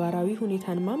ነባራዊ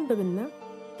ሁኔታን ማንበብና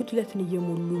ጉድለትን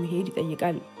እየሞሉ መሄድ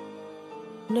ይጠይቃል።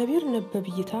 ነቢር ነበብ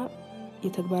እይታ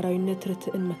የተግባራዊነት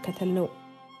ርትዕን መከተል ነው።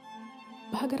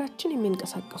 በሀገራችን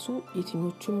የሚንቀሳቀሱ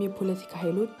የትኞቹም የፖለቲካ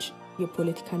ኃይሎች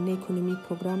የፖለቲካና ኢኮኖሚ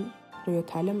ፕሮግራም፣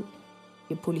 ርዕዮተ ዓለም፣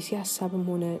 የፖሊሲ ሐሳብም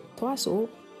ሆነ ተዋስኦ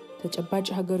ተጨባጭ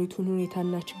ሀገሪቱን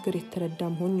ሁኔታና ችግር የተረዳ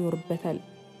መሆን ይኖርበታል።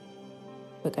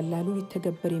 በቀላሉ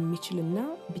ሊተገበር የሚችልና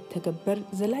ቢተገበር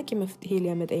ዘላቂ መፍትሄ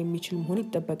ሊያመጣ የሚችል መሆን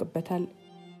ይጠበቅበታል።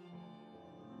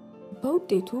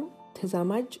 በውጤቱ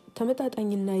ተዛማጅ፣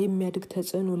 ተመጣጣኝና የሚያድግ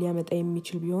ተጽዕኖ ሊያመጣ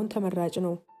የሚችል ቢሆን ተመራጭ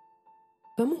ነው።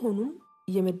 በመሆኑም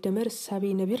የመደመር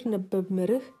እሳቤ ነቢር ነበብ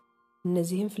መርህ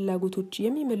እነዚህን ፍላጎቶች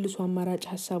የሚመልሱ አማራጭ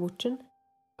ሐሳቦችን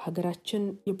በሀገራችን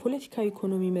የፖለቲካ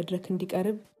ኢኮኖሚ መድረክ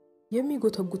እንዲቀርብ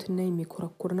የሚጎተጉትና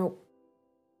የሚኮረኩር ነው።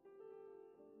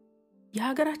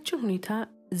 የሀገራችን ሁኔታ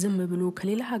ዝም ብሎ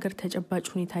ከሌላ ሀገር ተጨባጭ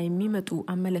ሁኔታ የሚመጡ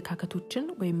አመለካከቶችን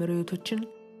ወይም ርዕዮቶችን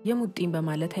የሙጥኝ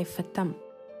በማለት አይፈታም።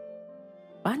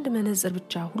 በአንድ መነጽር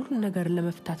ብቻ ሁሉን ነገር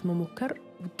ለመፍታት መሞከር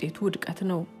ውጤቱ ውድቀት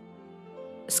ነው።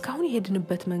 እስካሁን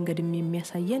የሄድንበት መንገድም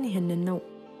የሚያሳየን ይህንን ነው።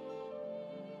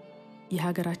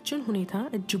 የሀገራችን ሁኔታ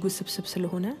እጅግ ውስብስብ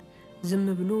ስለሆነ ዝም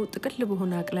ብሎ ጥቅል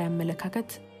በሆነ አቅላዊ አመለካከት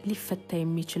ሊፈታ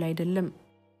የሚችል አይደለም።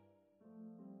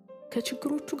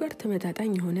 ከችግሮቹ ጋር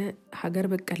ተመጣጣኝ የሆነ ሀገር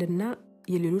በቀልና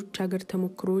የሌሎች ሀገር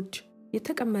ተሞክሮች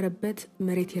የተቀመረበት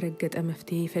መሬት የረገጠ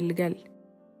መፍትሄ ይፈልጋል።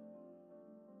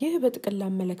 ይህ በጥቅል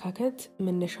አመለካከት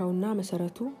መነሻውና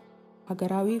መሰረቱ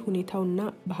ሀገራዊ ሁኔታውና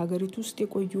በሀገሪቱ ውስጥ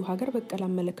የቆዩ ሀገር በቀል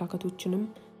አመለካከቶችንም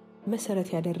መሰረት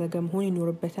ያደረገ መሆን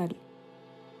ይኖርበታል።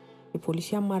 የፖሊሲ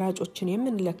አማራጮችን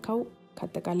የምንለካው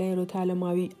ከአጠቃላይ ርዕዮተ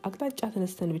ዓለማዊ አቅጣጫ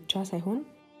ተነስተን ብቻ ሳይሆን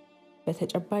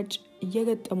በተጨባጭ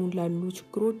እየገጠሙን ላሉ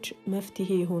ችግሮች መፍትሄ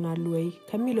ይሆናሉ ወይ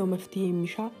ከሚለው መፍትሄ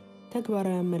የሚሻ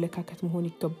ተግባራዊ አመለካከት መሆን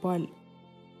ይገባዋል።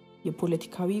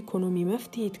 የፖለቲካዊ ኢኮኖሚ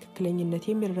መፍትሄ ትክክለኝነት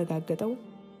የሚረጋገጠው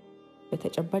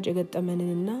በተጨባጭ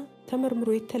የገጠመንንና ተመርምሮ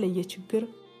የተለየ ችግር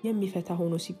የሚፈታ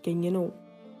ሆኖ ሲገኝ ነው።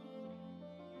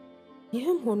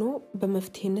 ይህም ሆኖ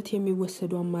በመፍትሄነት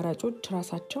የሚወሰዱ አማራጮች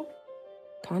ራሳቸው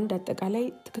ከአንድ አጠቃላይ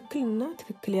ትክክልና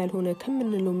ትክክል ያልሆነ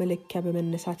ከምንለው መለኪያ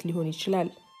በመነሳት ሊሆን ይችላል።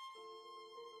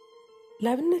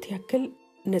 ለአብነት ያክል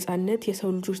ነፃነት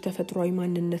የሰው ልጆች ተፈጥሯዊ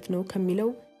ማንነት ነው ከሚለው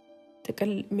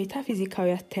ጥቅል ሜታፊዚካዊ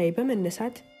አተያይ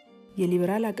በመነሳት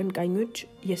የሊበራል አቀንቃኞች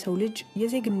የሰው ልጅ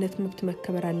የዜግነት መብት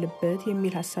መከበር አለበት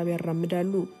የሚል ሐሳብ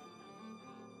ያራምዳሉ።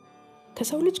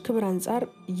 ከሰው ልጅ ክብር አንጻር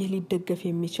ይህ ሊደገፍ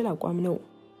የሚችል አቋም ነው።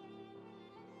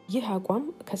 ይህ አቋም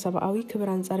ከሰብአዊ ክብር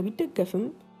አንፃር ቢደገፍም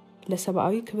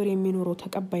ለሰብአዊ ክብር የሚኖረው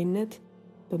ተቀባይነት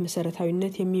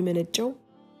በመሰረታዊነት የሚመነጨው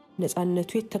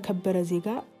ነፃነቱ የተከበረ ዜጋ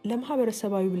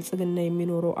ለማህበረሰባዊ ብልጽግና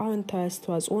የሚኖረው አዎንታዊ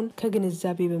አስተዋጽኦን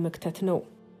ከግንዛቤ በመክተት ነው።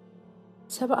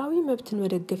 ሰብአዊ መብትን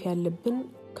መደገፍ ያለብን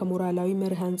ከሞራላዊ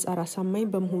መርህ አንፃር አሳማኝ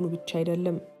በመሆኑ ብቻ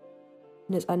አይደለም።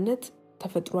 ነፃነት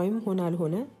ተፈጥሯዊም ሆነ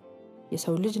አልሆነ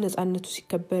የሰው ልጅ ነፃነቱ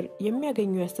ሲከበር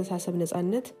የሚያገኘው ያስተሳሰብ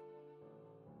ነፃነት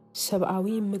ሰብአዊ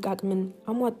ምቃቅምን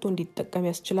አሟጦ እንዲጠቀም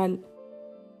ያስችላል።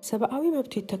 ሰብአዊ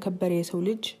መብቱ የተከበረ የሰው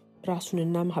ልጅ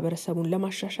ራሱንና ማህበረሰቡን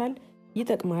ለማሻሻል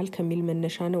ይጠቅማል ከሚል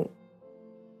መነሻ ነው።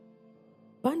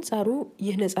 በአንጻሩ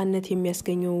ይህ ነፃነት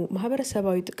የሚያስገኘው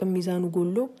ማህበረሰባዊ ጥቅም ሚዛኑ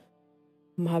ጎሎ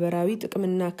ማህበራዊ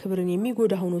ጥቅምና ክብርን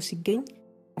የሚጎዳ ሆኖ ሲገኝ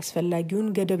አስፈላጊውን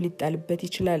ገደብ ሊጣልበት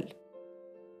ይችላል።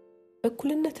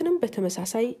 እኩልነትንም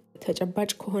በተመሳሳይ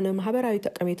ተጨባጭ ከሆነ ማህበራዊ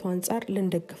ጠቀሜታው አንፃር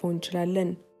ልንደግፈው እንችላለን።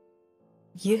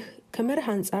 ይህ ከመርህ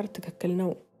አንፃር ትክክል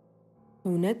ነው።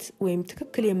 እውነት ወይም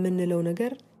ትክክል የምንለው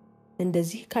ነገር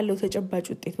እንደዚህ ካለው ተጨባጭ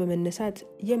ውጤት በመነሳት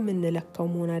የምንለካው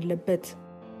መሆን አለበት።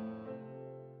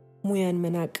 ሙያን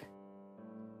መናቅ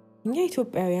እኛ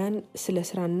ኢትዮጵያውያን ስለ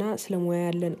ስራና ስለ ሙያ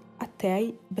ያለን አተያይ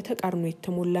በተቃርኖ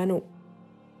የተሞላ ነው።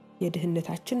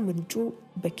 የድህነታችን ምንጩ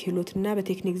በክህሎትና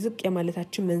በቴክኒክ ዝቅ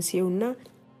የማለታችን መንስኤውና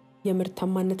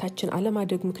የምርታማነታችን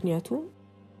አለማደግ ምክንያቱ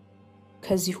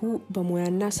ከዚሁ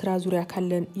በሙያና ስራ ዙሪያ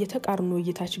ካለን የተቃርኖ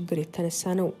እይታ ችግር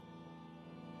የተነሳ ነው።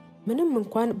 ምንም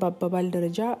እንኳን በአባባል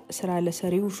ደረጃ ስራ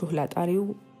ለሰሪው ሹህ ላጣሪው፣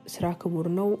 ስራ ክቡር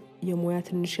ነው፣ የሙያ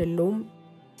ትንሽ የለውም፣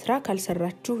 ስራ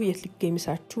ካልሰራችሁ የት ሊገኝ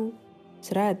ምሳችሁ፣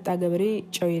 ስራ ያጣ ገበሬ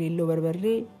ጨው የሌለው በርበሬ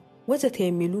ወዘተ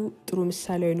የሚሉ ጥሩ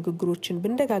ምሳሌያዊ ንግግሮችን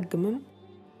ብንደጋግምም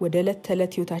ወደ ዕለት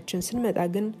ተዕለት ህይወታችን ስንመጣ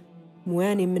ግን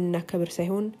ሙያን የምናከብር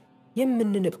ሳይሆን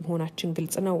የምንንቅ መሆናችን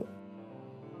ግልጽ ነው።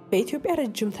 በኢትዮጵያ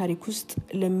ረጅም ታሪክ ውስጥ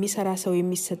ለሚሰራ ሰው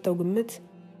የሚሰጠው ግምት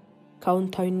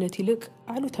ከአዎንታዊነት ይልቅ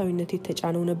አሉታዊነት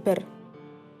የተጫነው ነበር።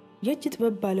 የእጅ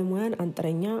ጥበብ ባለሙያን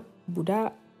አንጥረኛ፣ ቡዳ፣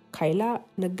 ካይላ፣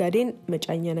 ነጋዴን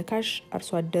መጫኛ ነካሽ፣ አርሶ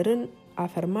አደርን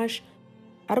አፈርማሽ፣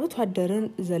 አርብቶ አደርን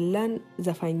ዘላን፣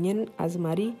 ዘፋኝን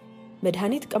አዝማሪ፣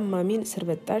 መድኃኒት ቀማሚን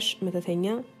ስርበጣሽ፣ መተተኛ፣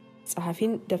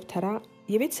 ጸሐፊን ደብተራ፣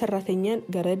 የቤት ሰራተኛን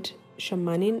ገረድ፣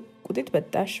 ሸማኔን ቁጢት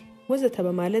በጣሽ ወዘተ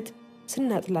በማለት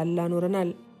ስናጥላላ ኖረናል።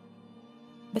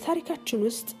 በታሪካችን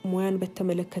ውስጥ ሙያን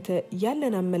በተመለከተ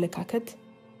ያለን አመለካከት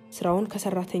ስራውን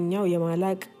ከሰራተኛው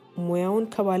የማላቅ፣ ሙያውን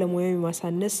ከባለሙያው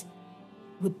የማሳነስ፣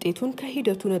 ውጤቱን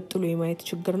ከሂደቱ ነጥሎ የማየት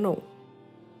ችግር ነው።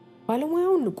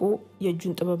 ባለሙያውን ንቆ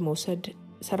የእጁን ጥበብ መውሰድ፣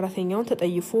 ሰራተኛውን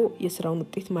ተጠይፎ የስራውን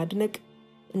ውጤት ማድነቅ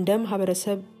እንደ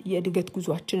ማህበረሰብ የእድገት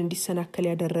ጉዟችን እንዲሰናከል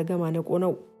ያደረገ ማነቆ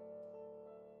ነው።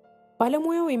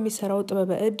 ባለሙያው የሚሰራው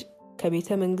ጥበበ እድ ከቤተ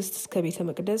መንግስት እስከ ቤተ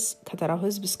መቅደስ፣ ከተራው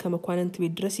ህዝብ እስከ መኳንንት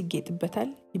ቤት ድረስ ይጌጥበታል፣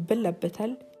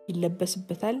 ይበላበታል፣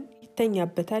 ይለበስበታል፣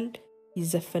 ይተኛበታል፣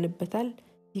 ይዘፈንበታል፣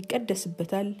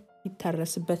 ይቀደስበታል፣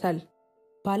 ይታረስበታል።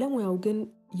 ባለሙያው ግን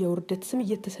የውርደት ስም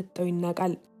እየተሰጠው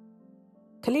ይናቃል።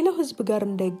 ከሌላው ህዝብ ጋር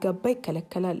እንዳይጋባ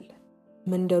ይከለከላል።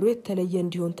 መንደሩ የተለየ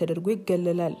እንዲሆን ተደርጎ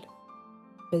ይገለላል።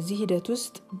 በዚህ ሂደት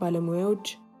ውስጥ ባለሙያዎች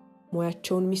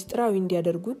ሙያቸውን ሚስጥራዊ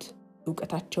እንዲያደርጉት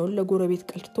ዕውቀታቸውን ለጎረቤት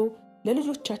ቀልቶ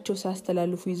ለልጆቻቸው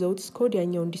ሳያስተላልፉ ይዘውት እስከ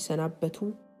ወዲያኛው እንዲሰናበቱ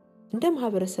እንደ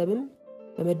ማህበረሰብም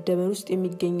በመደመር ውስጥ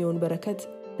የሚገኘውን በረከት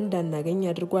እንዳናገኝ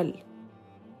አድርጓል።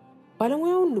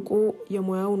 ባለሙያውን ንቆ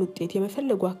የሙያውን ውጤት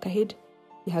የመፈለጉ አካሄድ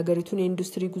የሀገሪቱን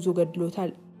የኢንዱስትሪ ጉዞ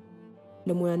ገድሎታል።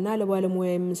 ለሙያና ለባለሙያ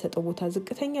የምንሰጠው ቦታ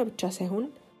ዝቅተኛ ብቻ ሳይሆን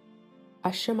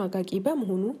አሸማጋቂ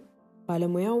በመሆኑ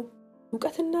ባለሙያው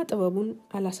ዕውቀትና ጥበቡን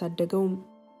አላሳደገውም።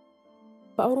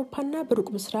 በአውሮፓና በሩቅ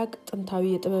ምስራቅ ጥንታዊ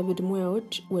የጥበብ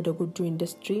ሙያዎች ወደ ጎጆ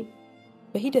ኢንዱስትሪ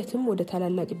በሂደትም ወደ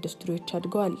ታላላቅ ኢንዱስትሪዎች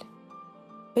አድገዋል።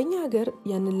 በእኛ ሀገር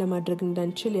ያንን ለማድረግ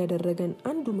እንዳንችል ያደረገን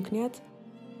አንዱ ምክንያት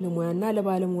ለሙያና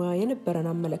ለባለሙያ የነበረን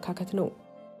አመለካከት ነው።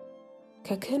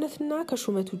 ከክህነትና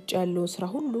ከሹመት ውጭ ያለው ስራ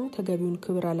ሁሉ ተገቢውን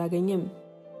ክብር አላገኘም።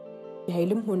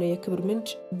 የኃይልም ሆነ የክብር ምንጭ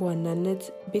በዋናነት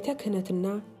ቤተ ክህነትና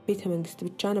ቤተ መንግስት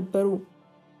ብቻ ነበሩ።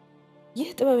 ይህ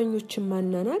ጥበበኞችን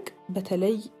ማናናቅ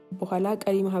በተለይ በኋላ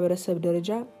ቀሪ ማህበረሰብ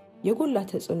ደረጃ የጎላ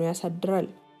ተጽዕኖ ያሳድራል።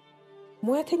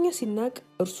 ሙያተኛ ሲናቅ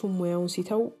እርሱም ሙያውን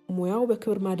ሲተው ሙያው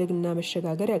በክብር ማደግና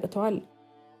መሸጋገር ያቅተዋል።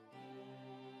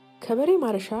 ከበሬ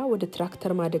ማረሻ ወደ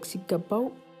ትራክተር ማደግ ሲገባው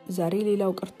ዛሬ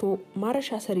ሌላው ቀርቶ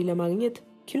ማረሻ ሰሪ ለማግኘት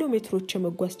ኪሎሜትሮች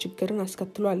የመጓዝ ችግርን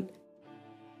አስከትሏል።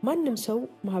 ማንም ሰው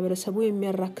ማህበረሰቡ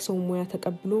የሚያራክሰው ሙያ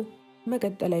ተቀብሎ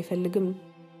መቀጠል አይፈልግም።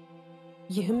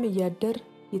 ይህም እያደር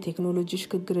የቴክኖሎጂ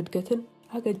ሽግግር እድገትን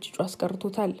አገጭጮ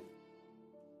አስቀርቶታል።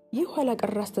 ይህ ኋላ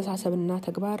ቀር አስተሳሰብና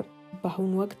ተግባር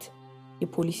በአሁኑ ወቅት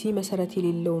የፖሊሲ መሰረት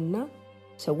የሌለውና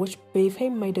ሰዎች በይፋ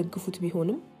የማይደግፉት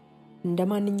ቢሆንም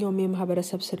እንደማንኛውም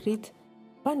የማህበረሰብ ስሪት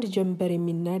በአንድ ጀንበር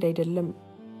የሚናድ አይደለም።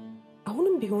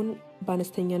 አሁንም ቢሆን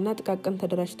በአነስተኛና ጥቃቅን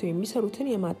ተደራጅተው የሚሰሩትን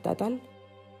የማጣጣል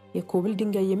የኮብል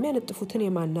ድንጋይ የሚያነጥፉትን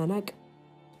የማናናቅ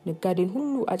ነጋዴን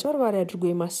ሁሉ አጭበርባሪ አድርጎ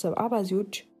የማሰብ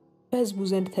አባዚዎች በህዝቡ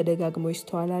ዘንድ ተደጋግመው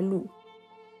ይስተዋላሉ።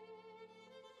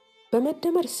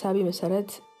 በመደመር ሐሳብ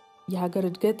መሰረት የሀገር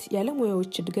እድገት ያለ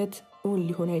ሙያዎች እድገት እውን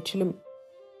ሊሆን አይችልም።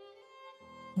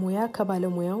 ሙያ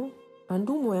ከባለሙያው አንዱ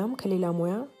ሙያም ከሌላ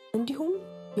ሙያ እንዲሁም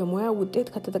የሙያ ውጤት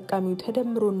ከተጠቃሚው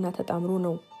ተደምሮና ተጣምሮ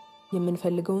ነው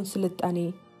የምንፈልገውን ስልጣኔ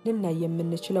ልናይ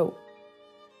የምንችለው።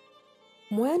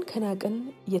 ሙያን ከናቅን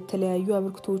የተለያዩ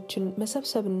አብርክቶችን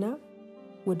መሰብሰብና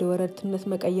ወደ ወረድትነት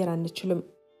መቀየር አንችልም።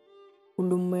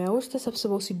 ሁሉም ሙያዎች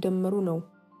ተሰብስበው ሲደመሩ ነው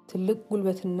ትልቅ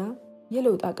ጉልበትና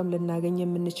የለውጥ አቅም ልናገኝ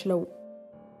የምንችለው።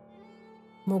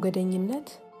 ሞገደኝነት፣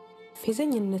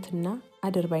 ፌዘኝነትና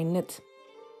አድርባይነት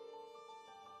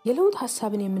የለውጥ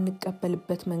ሐሳብን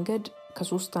የምንቀበልበት መንገድ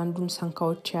ከሶስት አንዱን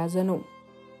ሳንካዎች የያዘ ነው።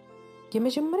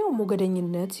 የመጀመሪያው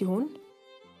ሞገደኝነት ሲሆን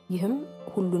ይህም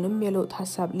ሁሉንም የለውጥ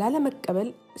ሐሳብ ላለመቀበል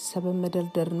ሰበብ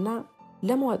መደርደርና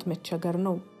ለመዋጥ መቸገር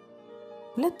ነው።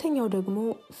 ሁለተኛው ደግሞ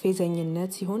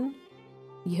ፌዘኝነት ሲሆን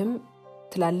ይህም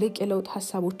ትላልቅ የለውጥ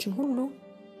ሐሳቦችን ሁሉ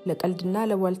ለቀልድና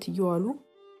ለቧልት እየዋሉ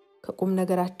ከቁም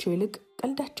ነገራቸው ይልቅ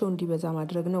ቀልዳቸው እንዲበዛ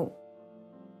ማድረግ ነው።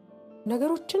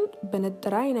 ነገሮችን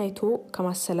በነጠረ ዓይን አይቶ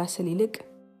ከማሰላሰል ይልቅ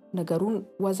ነገሩን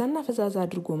ዋዛና ፈዛዛ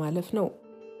አድርጎ ማለፍ ነው።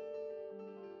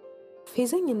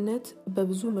 ፌዘኝነት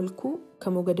በብዙ መልኩ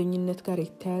ከሞገደኝነት ጋር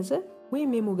የተያያዘ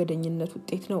ወይም የሞገደኝነት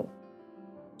ውጤት ነው።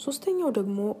 ሶስተኛው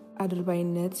ደግሞ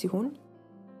አድርባይነት ሲሆን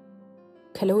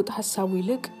ከለውጥ ሐሳቡ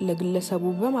ይልቅ ለግለሰቡ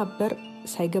በማበር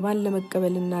ሳይገባን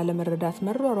ለመቀበልና ለመረዳት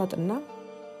መሯሯጥና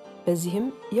በዚህም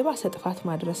የባሰ ጥፋት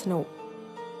ማድረስ ነው።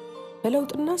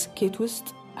 በለውጥና ስኬት ውስጥ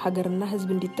ሀገርና ህዝብ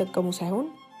እንዲጠቀሙ ሳይሆን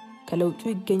ከለውጡ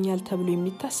ይገኛል ተብሎ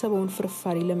የሚታሰበውን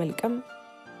ፍርፋሪ ለመልቀም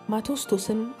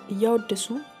ማቶስቶስን እያወደሱ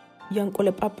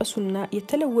ያንቆለጳጳሱና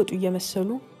የተለወጡ እየመሰሉ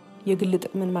የግል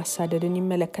ጥቅምን ማሳደድን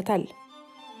ይመለከታል።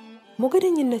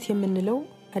 ሞገደኝነት የምንለው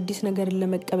አዲስ ነገርን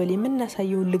ለመቀበል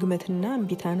የምናሳየው ልግመትና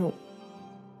እንቢታ ነው።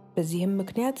 በዚህም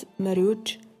ምክንያት መሪዎች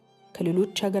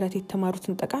ከሌሎች ሀገራት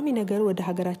የተማሩትን ጠቃሚ ነገር ወደ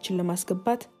ሀገራችን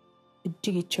ለማስገባት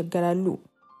እጅግ ይቸገራሉ።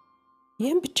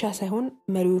 ይህም ብቻ ሳይሆን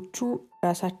መሪዎቹ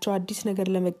ራሳቸው አዲስ ነገር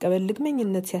ለመቀበል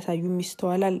ልግመኝነት ሲያሳዩ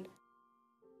ይስተዋላል።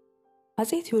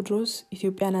 አፄ ቴዎድሮስ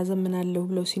ኢትዮጵያን አዘምናለሁ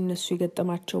ብለው ሲነሱ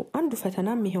የገጠማቸው አንዱ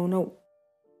ፈተናም ይሄው ነው።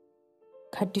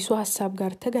 ከአዲሱ ሐሳብ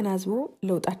ጋር ተገናዝቦ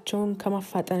ለውጣቸውን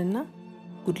ከማፋጠንና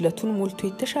ጉድለቱን ሞልቶ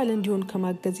የተሻለ እንዲሆን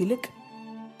ከማገዝ ይልቅ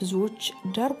ብዙዎች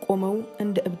ዳር ቆመው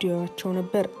እንደ እብድያቸው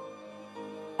ነበር።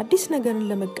 አዲስ ነገርን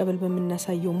ለመቀበል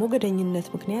በመናሳየው ሞገደኝነት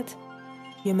ምክንያት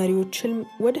የመሪዎች ህልም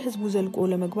ወደ ህዝቡ ዘልቆ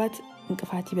ለመግባት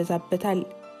እንቅፋት ይበዛበታል።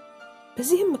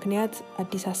 በዚህም ምክንያት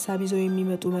አዲስ ሐሳብ ይዘው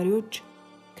የሚመጡ መሪዎች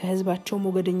ከህዝባቸው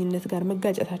ሞገደኝነት ጋር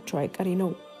መጋጨታቸው አይቀሬ ነው።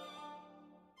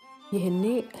 ይህኔ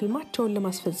ህልማቸውን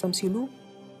ለማስፈጸም ሲሉ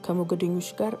ከሞገደኞች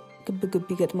ጋር ግብግብ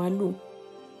ይገጥማሉ።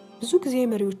 ብዙ ጊዜ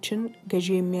መሪዎችን ገዢ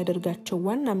የሚያደርጋቸው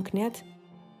ዋና ምክንያት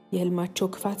የህልማቸው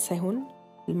ክፋት ሳይሆን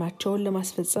ህልማቸውን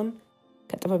ለማስፈጸም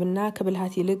ከጥበብና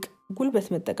ከብልሃት ይልቅ ጉልበት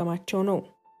መጠቀማቸው ነው።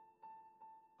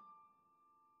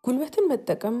 ጉልበትን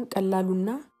መጠቀም ቀላሉና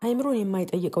አይምሮን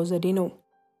የማይጠይቀው ዘዴ ነው።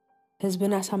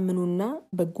 ህዝብን አሳምኑና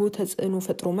በጎ ተጽዕኖ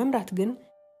ፈጥሮ መምራት ግን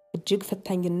እጅግ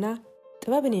ፈታኝና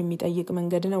ጥበብን የሚጠይቅ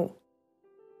መንገድ ነው።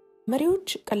 መሪዎች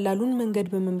ቀላሉን መንገድ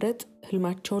በመምረጥ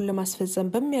ህልማቸውን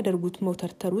ለማስፈጸም በሚያደርጉት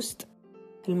መውተርተር ውስጥ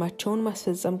ህልማቸውን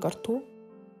ማስፈጸም ቀርቶ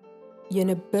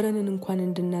የነበረንን እንኳን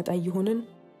እንድናጣ ይሆንን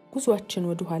ጉዟችን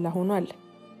ወደ ኋላ ሆኗል።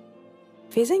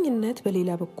 ፌዘኝነት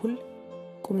በሌላ በኩል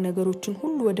ቁም ነገሮችን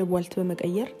ሁሉ ወደ ቧልት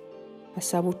በመቀየር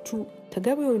ሐሳቦቹ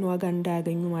ተገቢውን ዋጋ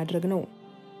እንዳያገኙ ማድረግ ነው።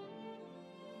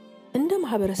 እንደ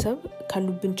ማህበረሰብ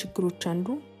ካሉብን ችግሮች አንዱ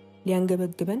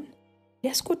ሊያንገበግበን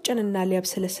ሊያስቆጨንና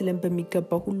ሊያብሰለስለን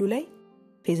በሚገባው ሁሉ ላይ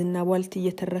ፌዝና ቧልት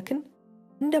እየተረክን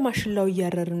እንደ ማሽላው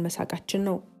እያረርን መሳቃችን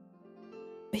ነው።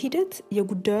 በሂደት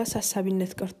የጉዳዩ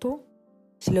አሳሳቢነት ቀርቶ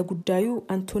ስለ ጉዳዩ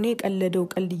አንቶኒ ቀለደው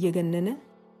ቀልድ እየገነነ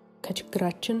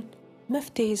ከችግራችን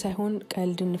መፍትሄ ሳይሆን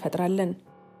ቀልድ እንፈጥራለን።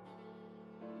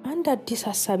 አንድ አዲስ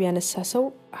ሐሳብ ያነሳ ሰው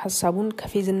ሐሳቡን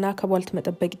ከፌዝና ከቧልት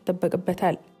መጠበቅ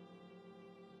ይጠበቅበታል።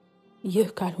 ይህ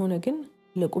ካልሆነ ግን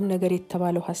ለቁም ነገር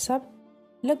የተባለው ሐሳብ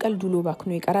ለቀልዱ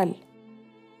ባክኖ ይቀራል።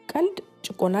 ቀልድ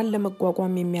ጭቆናን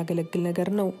ለመቋቋም የሚያገለግል ነገር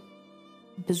ነው።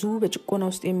 ብዙ በጭቆና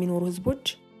ውስጥ የሚኖሩ ህዝቦች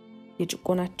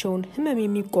የጭቆናቸውን ህመም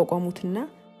የሚቋቋሙትና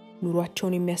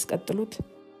ኑሯቸውን የሚያስቀጥሉት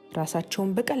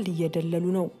ራሳቸውን በቀልድ እየደለሉ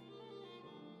ነው።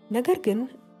 ነገር ግን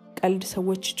ቀልድ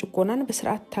ሰዎች ጭቆናን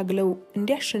በስርዓት ታግለው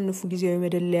እንዲያሸንፉ ጊዜያዊ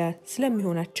መደለያ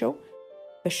ስለሚሆናቸው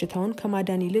በሽታውን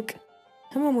ከማዳን ይልቅ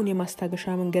ህመሙን የማስታገሻ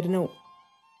መንገድ ነው።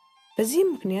 በዚህም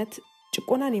ምክንያት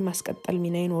ጭቆናን የማስቀጠል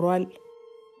ሚና ይኖረዋል።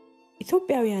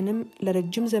 ኢትዮጵያውያንም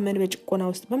ለረጅም ዘመን በጭቆና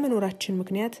ውስጥ በመኖራችን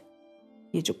ምክንያት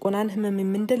የጭቆናን ህመም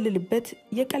የምንደልልበት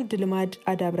የቀልድ ልማድ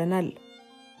አዳብረናል።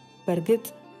 በርግጥ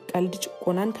ቀልድ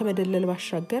ጭቆናን ከመደለል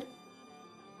ባሻገር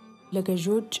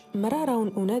ለገዢዎች መራራውን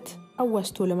እውነት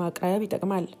አዋስቶ ለማቅረብ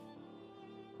ይጠቅማል።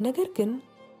 ነገር ግን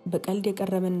በቀልድ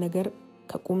የቀረበን ነገር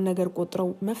ከቁም ነገር ቆጥረው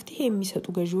መፍትሄ የሚሰጡ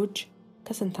ገዢዎች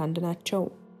ከስንት አንድ ናቸው።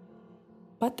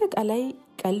 በአጠቃላይ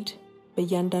ቀልድ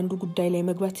በእያንዳንዱ ጉዳይ ላይ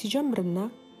መግባት ሲጀምርና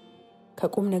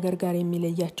ከቁም ነገር ጋር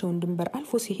የሚለያቸውን ድንበር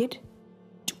አልፎ ሲሄድ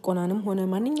ጭቆናንም ሆነ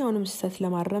ማንኛውንም ስህተት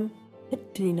ለማረም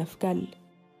እድል ይነፍጋል።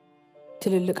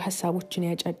 ትልልቅ ሐሳቦችን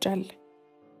ያጫጫል።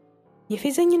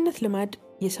 የፌዘኝነት ልማድ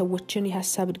የሰዎችን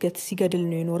የሐሳብ እድገት ሲገድል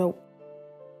ነው የኖረው።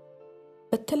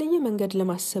 በተለየ መንገድ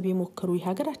ለማሰብ የሞከሩ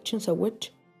የሀገራችን ሰዎች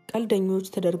ቀልደኞች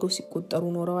ተደርገው ሲቆጠሩ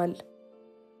ኖረዋል።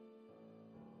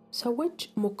 ሰዎች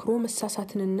ሞክሮ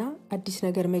መሳሳትንና አዲስ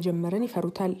ነገር መጀመርን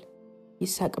ይፈሩታል።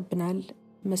 ይሳቅብናል፣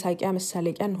 መሳቂያ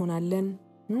መሳለቂያ እንሆናለን፣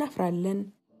 እናፍራለን፣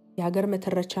 የሀገር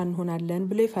መተረቻ እንሆናለን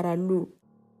ብለው ይፈራሉ።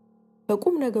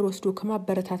 በቁም ነገር ወስዶ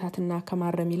ከማበረታታትና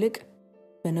ከማረም ይልቅ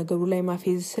በነገሩ ላይ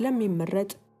ማፌዝ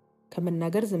ስለሚመረጥ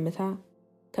ከመናገር ዝምታ፣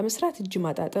 ከመስራት እጅ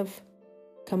ማጣጠፍ፣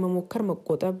 ከመሞከር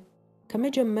መቆጠብ፣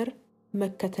 ከመጀመር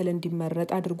መከተል እንዲመረጥ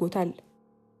አድርጎታል።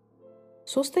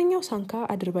 ሶስተኛው ሳንካ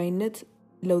አድርባይነት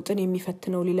ለውጥን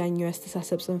የሚፈትነው ሌላኛው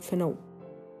ያስተሳሰብ ጽንፍ ነው።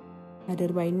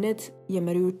 አድርባይነት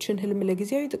የመሪዎችን ህልም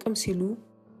ለጊዜያዊ ጥቅም ሲሉ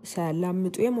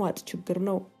ሳያላምጡ የመዋጥ ችግር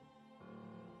ነው።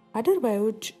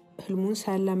 አድርባዮች ህልሙን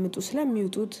ሳያላምጡ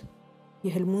ስለሚውጡት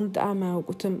የህልሙን ጣዕም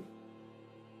አያውቁትም።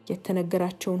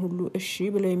 የተነገራቸውን ሁሉ እሺ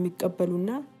ብለው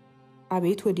የሚቀበሉና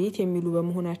አቤት ወዴት የሚሉ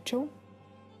በመሆናቸው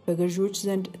በገዢዎች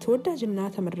ዘንድ ተወዳጅና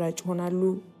ተመራጭ ሆናሉ።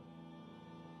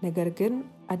 ነገር ግን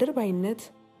አድርባይነት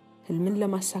ህልምን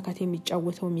ለማሳካት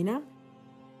የሚጫወተው ሚና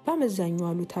በአመዛኙ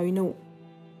አሉታዊ ነው።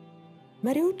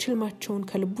 መሪዎች ህልማቸውን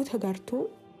ከልቡ ተጋርቶ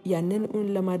ያንን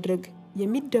ለማድረግ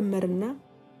የሚደመርና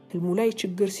ህልሙ ላይ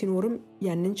ችግር ሲኖርም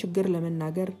ያንን ችግር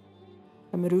ለመናገር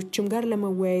ከመሪዎችም ጋር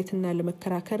ለመወያየትና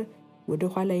ለመከራከር ወደ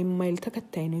ኋላ የማይል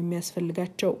ተከታይ ነው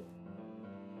የሚያስፈልጋቸው።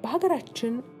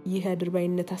 በሀገራችን ይህ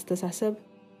አድርባይነት አስተሳሰብ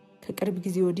ከቅርብ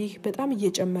ጊዜ ወዲህ በጣም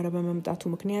እየጨመረ በመምጣቱ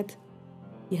ምክንያት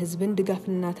የህዝብን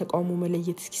ድጋፍና ተቃውሞ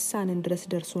መለየት እስኪሳነን ድረስ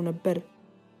ደርሶ ነበር።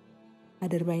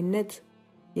 አድርባይነት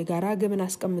የጋራ ግብን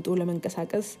አስቀምጦ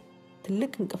ለመንቀሳቀስ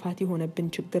ትልቅ እንቅፋት የሆነብን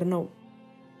ችግር ነው።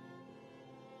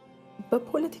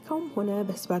 በፖለቲካውም ሆነ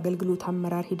በህዝብ አገልግሎት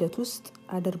አመራር ሂደት ውስጥ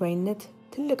አድርባይነት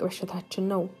ትልቅ በሽታችን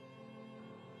ነው።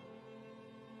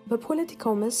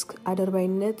 በፖለቲካው መስክ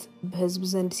አድርባይነት በህዝብ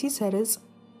ዘንድ ሲሰርጽ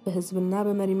በህዝብና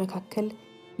በመሪ መካከል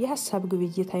የሐሳብ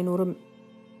ግብይት አይኖርም።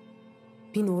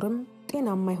 ቢኖርም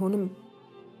ጤናማ አይሆንም።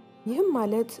 ይህም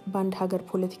ማለት በአንድ ሀገር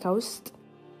ፖለቲካ ውስጥ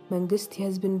መንግስት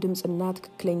የህዝብን ድምጽና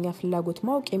ትክክለኛ ፍላጎት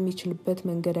ማወቅ የሚችልበት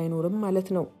መንገድ አይኖርም ማለት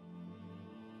ነው።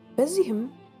 በዚህም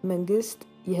መንግስት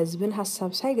የህዝብን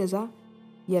ሐሳብ ሳይገዛ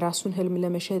የራሱን ህልም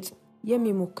ለመሸጥ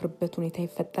የሚሞክርበት ሁኔታ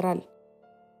ይፈጠራል።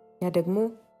 ያ ደግሞ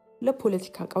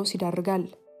ለፖለቲካ ቀውስ ይዳርጋል።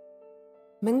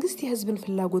 መንግስት የህዝብን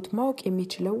ፍላጎት ማወቅ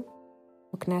የሚችለው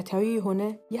ምክንያታዊ የሆነ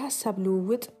የሐሳብ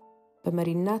ልውውጥ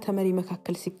በመሪና ተመሪ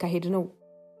መካከል ሲካሄድ ነው።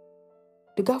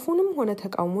 ድጋፉንም ሆነ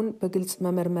ተቃውሞን በግልጽ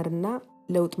መመርመርና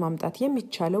ለውጥ ማምጣት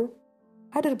የሚቻለው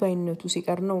አድርባይነቱ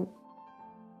ሲቀር ነው።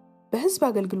 በህዝብ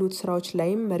አገልግሎት ስራዎች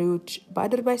ላይም መሪዎች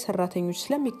በአድርባይ ሰራተኞች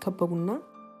ስለሚከበቡና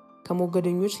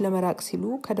ከሞገደኞች ለመራቅ ሲሉ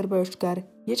ከአድርባዮች ጋር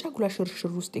የጫጉላ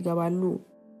ሽርሽር ውስጥ ይገባሉ።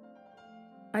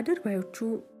 አድርባዮቹ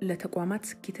ለተቋማት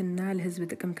ስኬትና ለህዝብ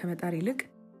ጥቅም ከመጣር ይልቅ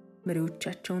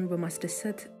መሪዎቻቸውን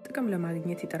በማስደሰት ጥቅም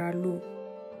ለማግኘት ይጥራሉ።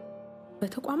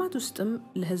 በተቋማት ውስጥም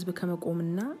ለህዝብ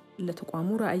ከመቆምና ለተቋሙ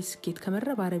ራዕይ ስኬት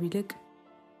ከመረባረብ ይልቅ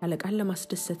አለቃን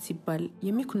ለማስደሰት ሲባል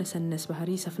የሚኩነሰነስ ባህሪ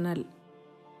ይሰፍናል።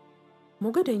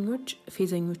 ሞገደኞች፣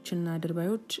 ፌዘኞችና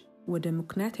አድርባዮች ወደ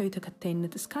ምክንያታዊ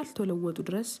ተከታይነት እስካልተለወጡ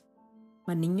ድረስ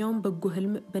ማንኛውም በጎ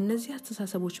ህልም በእነዚህ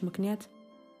አስተሳሰቦች ምክንያት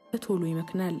በቶሎ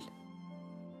ይመክናል።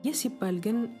 ይህ ሲባል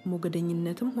ግን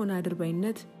ሞገደኝነትም ሆነ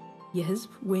አድርባይነት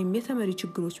የህዝብ ወይም የተመሪ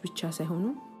ችግሮች ብቻ ሳይሆኑ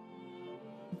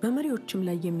በመሪዎችም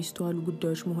ላይ የሚስተዋሉ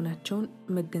ጉዳዮች መሆናቸውን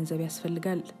መገንዘብ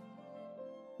ያስፈልጋል።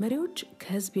 መሪዎች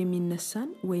ከህዝብ የሚነሳን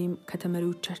ወይም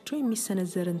ከተመሪዎቻቸው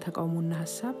የሚሰነዘርን ተቃውሞና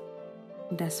ሐሳብ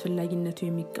እንደ አስፈላጊነቱ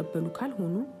የሚቀበሉ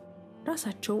ካልሆኑ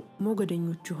ራሳቸው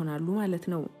ሞገደኞች ይሆናሉ ማለት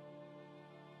ነው።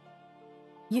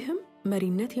 ይህም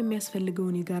መሪነት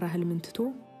የሚያስፈልገውን የጋራ ህልም ትቶ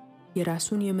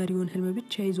የራሱን የመሪውን ህልም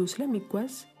ብቻ ይዞ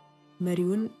ስለሚጓዝ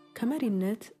መሪውን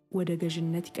ከመሪነት ወደ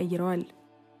ገዥነት ይቀይረዋል።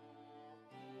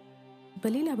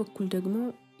 በሌላ በኩል ደግሞ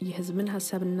የህዝብን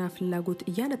ሐሳብና ፍላጎት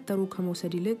እያነጠሩ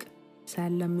ከመውሰድ ይልቅ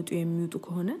ሳያላምጡ የሚውጡ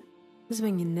ከሆነ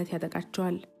ህዝበኝነት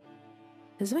ያጠቃቸዋል።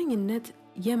 ህዝበኝነት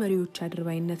የመሪዎች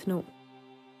አድርባይነት ነው።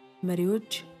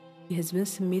 መሪዎች የህዝብን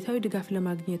ስሜታዊ ድጋፍ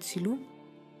ለማግኘት ሲሉ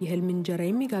የህልም እንጀራ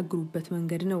የሚጋግሩበት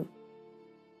መንገድ ነው።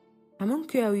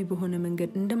 አመንኩያዊ በሆነ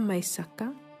መንገድ እንደማይሳካ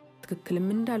ትክክልም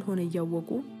እንዳልሆነ ያወቁ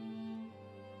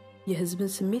የህዝብን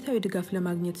ስሜታዊ ድጋፍ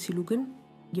ለማግኘት ሲሉ ግን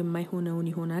የማይሆነውን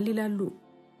ይሆናል ይላሉ።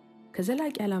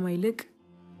 ከዘላቂ ዓላማ ይልቅ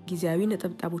ጊዜያዊ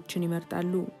ነጠብጣቦችን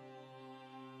ይመርጣሉ።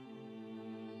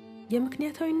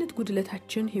 የምክንያታዊነት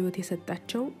ጉድለታችን ህይወት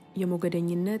የሰጣቸው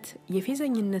የሞገደኝነት፣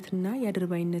 የፌዘኝነትና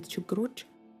የአድርባይነት ችግሮች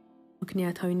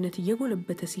ምክንያታዊነት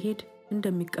እየጎለበተ ሲሄድ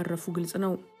እንደሚቀረፉ ግልጽ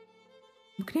ነው።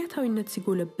 ምክንያታዊነት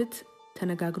ሲጎለብት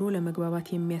ተነጋግሮ ለመግባባት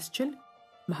የሚያስችል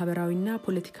ማህበራዊና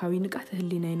ፖለቲካዊ ንቃተ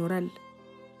ህሊና ይኖራል።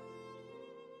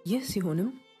 ይህ ሲሆንም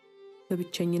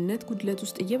በብቸኝነት ጉድለት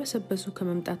ውስጥ እየበሰበሱ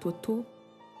ከመምጣት ወጥቶ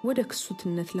ወደ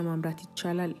ክሱትነት ለማምራት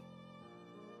ይቻላል።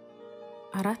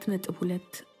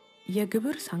 4.2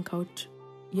 የግብር ሳንካዎች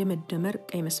የመደመር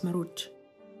ቀይ መስመሮች።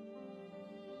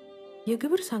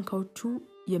 የግብር ሳንካዎቹ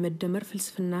የመደመር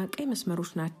ፍልስፍና ቀይ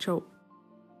መስመሮች ናቸው።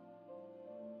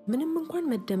 ምንም እንኳን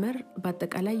መደመር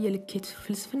በአጠቃላይ የልኬት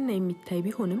ፍልስፍና የሚታይ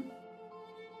ቢሆንም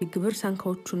የግብር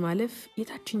ሳንካዎቹን ማለፍ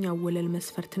የታችኛው ወለል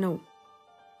መስፈርት ነው።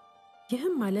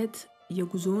 ይህም ማለት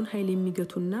የጉዞውን ኃይል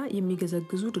የሚገቱና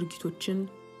የሚገዘግዙ ድርጊቶችን፣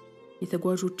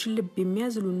 የተጓዦችን ልብ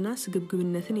የሚያዝሉና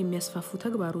ስግብግብነትን የሚያስፋፉ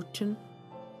ተግባሮችን፣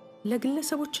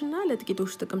 ለግለሰቦችና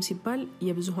ለጥቂቶች ጥቅም ሲባል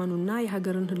የብዙሃኑና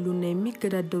የሀገርን ህልውና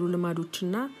የሚገዳደሩ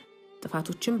ልማዶችና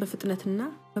ጥፋቶችን በፍጥነትና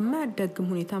በማያዳግም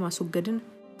ሁኔታ ማስወገድን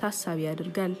ታሳቢ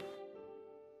ያደርጋል።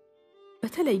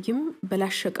 በተለይም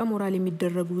በላሸቀ ሞራል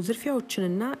የሚደረጉ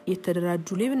ዝርፊያዎችንና የተደራጁ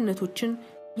ሌብነቶችን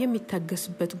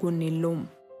የሚታገስበት ጎን የለውም።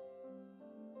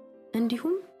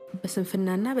 እንዲሁም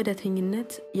በስንፍናና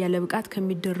በዳተኝነት ያለ ብቃት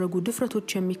ከሚደረጉ ድፍረቶች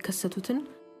የሚከሰቱትን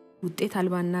ውጤት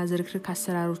አልባና ዝርክርክ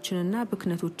አሰራሮችንና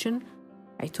ብክነቶችን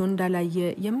አይቶ እንዳላየ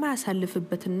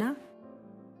የማያሳልፍበትና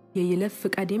የይለፍ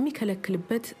ፍቃድ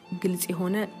የሚከለክልበት ግልጽ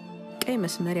የሆነ ቀይ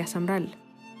መስመር ያሰምራል።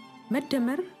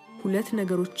 መደመር ሁለት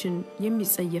ነገሮችን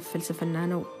የሚጸየፍ ፍልስፍና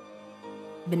ነው።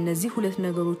 በእነዚህ ሁለት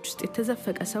ነገሮች ውስጥ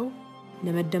የተዘፈቀ ሰው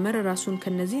ለመደመር ራሱን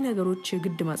ከነዚህ ነገሮች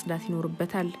የግድ ማጽዳት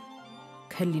ይኖርበታል።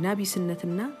 ከህሊና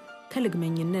ቢስነትና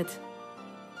ከልግመኝነት።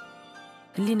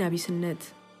 ህሊና ቢስነት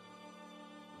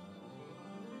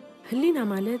ህሊና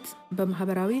ማለት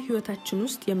በማህበራዊ ህይወታችን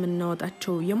ውስጥ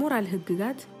የምናወጣቸው የሞራል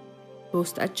ህግጋት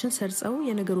በውስጣችን ሰርጸው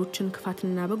የነገሮችን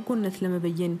ክፋትና በጎነት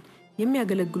ለመበየን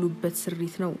የሚያገለግሉበት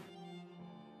ስሪት ነው።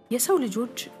 የሰው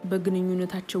ልጆች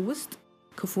በግንኙነታቸው ውስጥ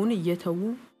ክፉን እየተዉ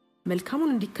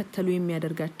መልካሙን እንዲከተሉ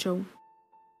የሚያደርጋቸው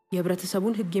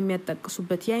የህብረተሰቡን ህግ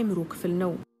የሚያጣቅሱበት የአይምሮ ክፍል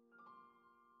ነው።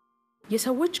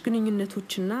 የሰዎች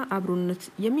ግንኙነቶችና አብሮነት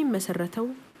የሚመሰረተው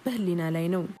በህሊና ላይ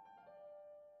ነው።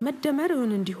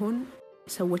 መደመርን እንዲሆን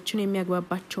ሰዎችን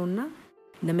የሚያግባባቸውና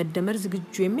ለመደመር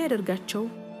ዝግጁ የሚያደርጋቸው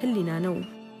ህሊና ነው።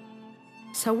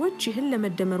 ሰዎች ይህን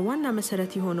ለመደመር ዋና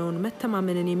መሰረት የሆነውን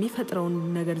መተማመንን የሚፈጥረውን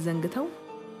ነገር ዘንግተው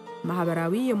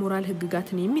ማህበራዊ የሞራል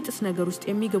ህግጋትን የሚጥስ ነገር ውስጥ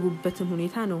የሚገቡበትን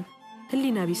ሁኔታ ነው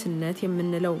ህሊና ቢስነት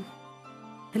የምንለው።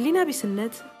 ህሊና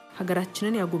ቢስነት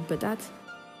ሀገራችንን ያጎበጣት፣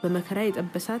 በመከራ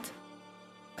የጠበሳት፣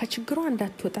 ከችግሯ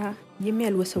እንዳትወጣ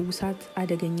የሚያልወሰውሳት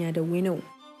አደገኛ ደዌ ነው።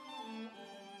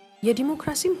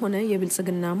 የዲሞክራሲም ሆነ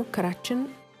የብልጽግና ሙከራችን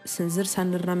ስንዝር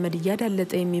ሳንራመድ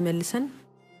ያዳለጠ የሚመልሰን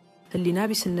ህሊና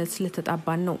ቢስነት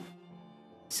ስለተጣባን ነው።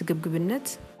 ስግብግብነት፣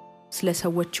 ስለ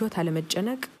ሰዎች ህይወት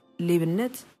አለመጨነቅ፣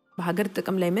 ሌብነት፣ በሀገር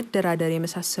ጥቅም ላይ መደራደር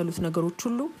የመሳሰሉት ነገሮች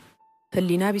ሁሉ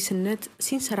ህሊና ቢስነት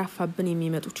ሲንሰራፋብን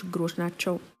የሚመጡ ችግሮች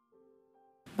ናቸው።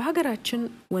 በሀገራችን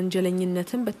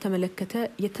ወንጀለኝነትን በተመለከተ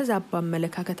የተዛባ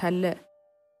አመለካከት አለ።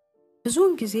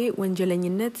 ብዙውን ጊዜ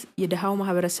ወንጀለኝነት የደሃው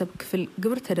ማህበረሰብ ክፍል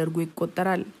ግብር ተደርጎ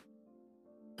ይቆጠራል።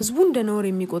 ህዝቡ እንደ ነውር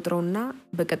የሚቆጥረውና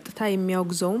በቀጥታ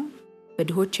የሚያወግዘውም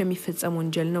በድሆች የሚፈጸም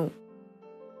ወንጀል ነው።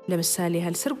 ለምሳሌ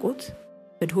ያህል ስርቆት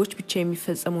በድሆች ብቻ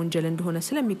የሚፈጸም ወንጀል እንደሆነ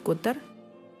ስለሚቆጠር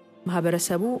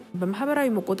ማህበረሰቡ በማህበራዊ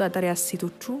መቆጣጠሪያ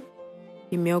እሴቶቹ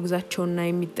የሚያወግዛቸውና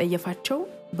የሚጠየፋቸው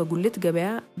በጉልት ገበያ፣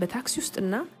 በታክሲ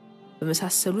ውስጥና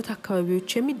በመሳሰሉት አካባቢዎች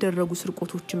የሚደረጉ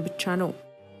ስርቆቶችን ብቻ ነው።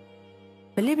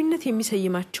 በሌብነት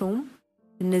የሚሰይማቸውም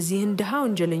እነዚህን ደሃ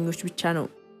ወንጀለኞች ብቻ ነው።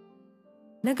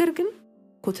 ነገር ግን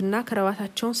ኮትና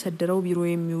ከረባታቸውን ሰድረው ቢሮ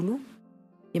የሚውሉ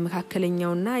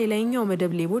የመካከለኛውና የላይኛው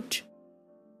መደብ ሌቦች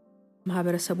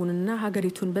ማህበረሰቡንና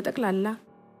ሀገሪቱን በጠቅላላ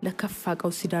ለከፋ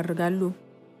ቀውስ ይዳርጋሉ።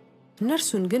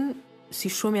 እነርሱን ግን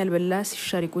ሲሾም ያልበላ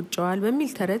ሲሻር ይቆጨዋል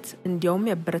በሚል ተረት እንዲያውም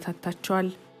ያበረታታቸዋል።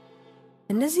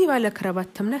 እነዚህ ባለ ከረባት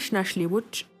ተምናሽናሽ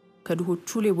ሌቦች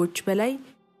ከድሆቹ ሌቦች በላይ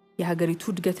የሀገሪቱ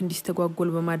እድገት እንዲስተጓጎል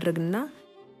በማድረግና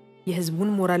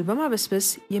የህዝቡን ሞራል በማበስበስ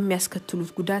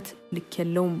የሚያስከትሉት ጉዳት ልክ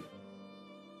የለውም።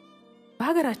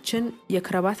 በሀገራችን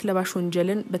የከረባት ለባሽ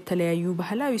ወንጀልን በተለያዩ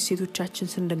ባህላዊ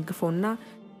እሴቶቻችን ስንደግፈውና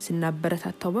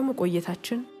ስናበረታታው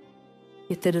በመቆየታችን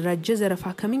የተደራጀ ዘረፋ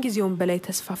ከምን ጊዜውም በላይ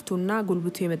ተስፋፍቶና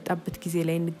ጉልብቶ የመጣበት ጊዜ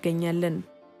ላይ እንገኛለን።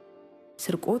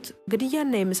 ስርቆት፣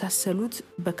 ግድያና የመሳሰሉት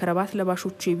በከረባት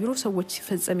ለባሾቹ የቢሮ ሰዎች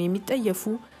ሲፈጸም የሚጠየፉ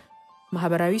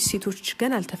ማህበራዊ ሴቶች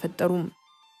ገና አልተፈጠሩም።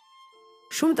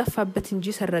 ሹም ጠፋበት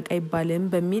እንጂ ሰረቀ አይባልም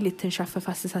በሚል የተንሻፈፈ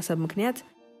አስተሳሰብ ምክንያት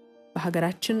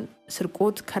በሀገራችን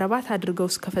ስርቆት ከረባት አድርገው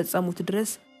እስከፈጸሙት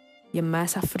ድረስ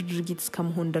የማያሳፍር ድርጊት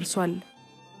እስከመሆን ደርሷል።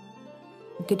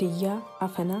 ግድያ፣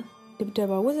 አፈና፣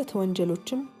 ድብደባ ወዘተ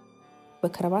ወንጀሎችም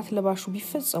በከረባት ለባሹ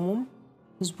ቢፈጸሙም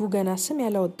ህዝቡ ገና ስም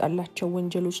ያላወጣላቸው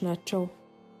ወንጀሎች ናቸው።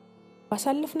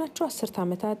 ባሳለፍናቸው 10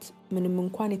 ዓመታት ምንም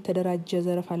እንኳን የተደራጀ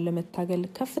ዘረፋን ለመታገል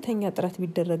ከፍተኛ ጥረት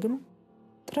ቢደረግም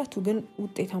ጥረቱ ግን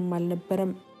ውጤታማ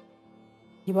አልነበረም።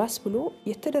 ይባስ ብሎ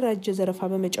የተደራጀ ዘረፋ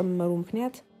በመጨመሩ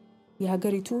ምክንያት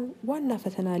የሀገሪቱ ዋና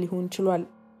ፈተና ሊሆን ችሏል።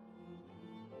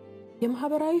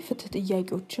 የማህበራዊ ፍትህ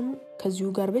ጥያቄዎችም ከዚሁ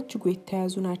ጋር በእጅጉ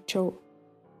የተያያዙ ናቸው።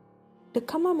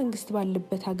 ደካማ መንግስት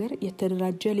ባለበት ሀገር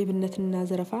የተደራጀ ሌብነትና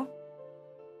ዘረፋ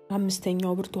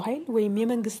አምስተኛው ብርቱ ኃይል ወይም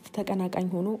የመንግስት ተቀናቃኝ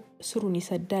ሆኖ ስሩን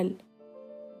ይሰዳል።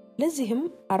 ለዚህም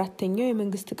አራተኛው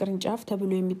የመንግስት ቅርንጫፍ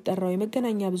ተብሎ የሚጠራው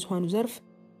የመገናኛ ብዙሃኑ ዘርፍ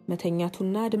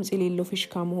መተኛቱና ድምጽ የሌለው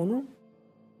ፊሽካ መሆኑ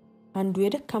አንዱ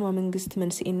የደካማ መንግስት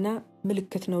መንስኤና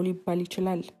ምልክት ነው ሊባል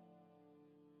ይችላል።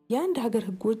 የአንድ ሀገር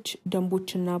ህጎች፣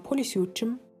 ደንቦችና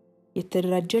ፖሊሲዎችም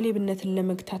የተደራጀ ሌብነትን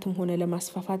ለመግታትም ሆነ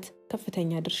ለማስፋፋት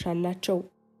ከፍተኛ ድርሻ አላቸው።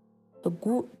 ህጉ፣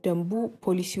 ደንቡ፣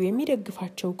 ፖሊሲው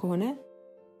የሚደግፋቸው ከሆነ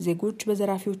ዜጎች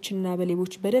በዘራፊዎችና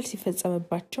በሌቦች በደል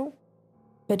ሲፈጸምባቸው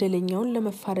በደለኛውን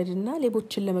ለመፋረድና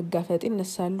ሌቦችን ለመጋፈጥ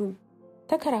ይነሳሉ፣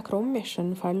 ተከራክረውም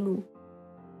ያሸንፋሉ።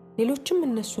 ሌሎችም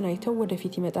እነሱን አይተው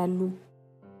ወደፊት ይመጣሉ፣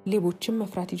 ሌቦችም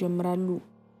መፍራት ይጀምራሉ።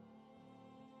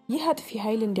 ይህ አጥፊ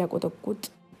ኃይል እንዲያቆጠቁጥ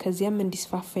ከዚያም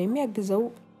እንዲስፋፋ የሚያግዘው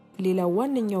ሌላው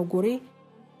ዋነኛው ጎሬ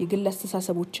የግል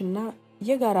አስተሳሰቦችና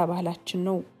የጋራ ባህላችን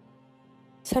ነው።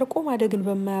 ሰርቆ ማደግን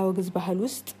በማያወግዝ ባህል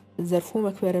ውስጥ፣ ዘርፎ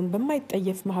መክበርን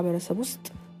በማይጠየፍ ማህበረሰብ ውስጥ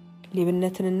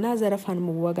ሌብነትንና ዘረፋን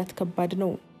መዋጋት ከባድ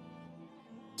ነው።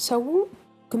 ሰው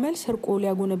ግመል ሰርቆ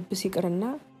ሊያጎነብስ ይቅርና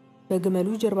በግመሉ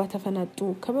ጀርባ ተፈናጦ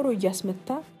ከበሮ እያስመታ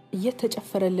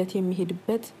እየተጨፈረለት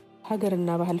የሚሄድበት ሀገርና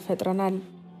ባህል ፈጥረናል።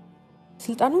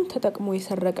 ስልጣኑን ተጠቅሞ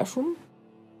የሰረቀሹም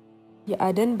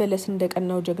የአደን በለስ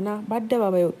እንደቀናው ጀግና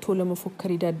በአደባባይ ወጥቶ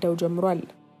ለመፎከር ይዳዳው ጀምሯል።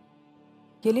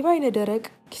 የሌባ አይነ ደረቅ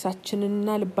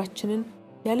ኪሳችንንና ልባችንን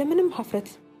ያለምንም ሀፍረት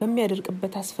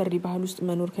በሚያደርቅበት አስፈሪ ባህል ውስጥ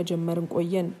መኖር ከጀመርን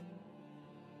ቆየን።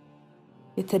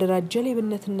 የተደራጀ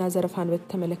ሌብነትና ዘረፋን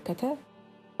በተመለከተ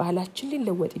ባህላችን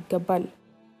ሊለወጥ ይገባል።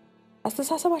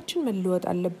 አስተሳሰባችን መለወጥ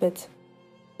አለበት።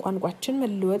 ቋንቋችን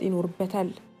መለወጥ ይኖርበታል።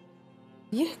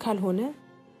 ይህ ካልሆነ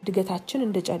ድገታችን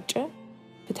እንደጫጨ፣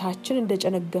 ፍትሃችን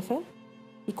እንደጨነገፈ፣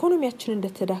 ኢኮኖሚያችን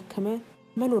እንደተዳከመ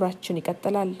መኖራችን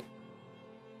ይቀጥላል።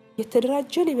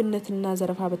 የተደራጀ ሌብነትና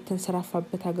ዘረፋ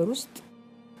በተንሰራፋበት ሀገር ውስጥ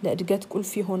ለእድገት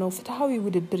ቁልፍ የሆነው ፍትሃዊ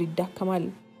ውድድር ይዳከማል።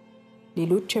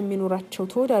 ሌሎች የሚኖራቸው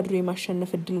ተወዳድሮ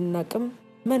የማሸነፍ ዕድልና አቅም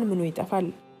መንምኖ ይጠፋል።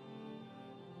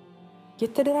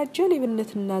 የተደራጀ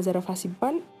ሌብነትና ዘረፋ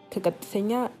ሲባል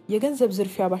ከቀጥተኛ የገንዘብ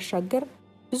ዝርፊያ ባሻገር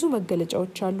ብዙ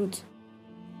መገለጫዎች አሉት።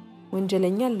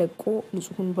 ወንጀለኛን ለቆ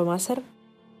ንጹህን በማሰር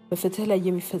በፍትህ ላይ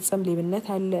የሚፈጸም ሌብነት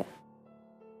አለ።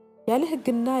 ያለ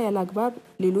ህግና ያለ አግባብ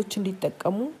ሌሎች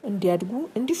እንዲጠቀሙ፣ እንዲያድጉ፣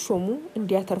 እንዲሾሙ፣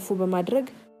 እንዲያተርፉ በማድረግ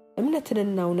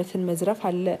እምነትንና እውነትን መዝረፍ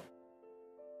አለ።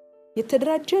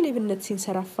 የተደራጀ ሌብነት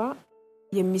ሲንሰራፋ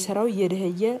የሚሰራው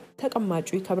እየደህየ ተቀማጩ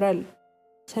ይከብራል።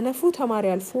 ሰነፉ ተማሪ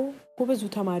አልፎ ጎበዙ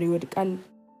ተማሪ ይወድቃል።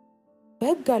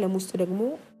 በህግ ዓለም ውስጥ ደግሞ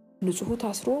ንጹሁ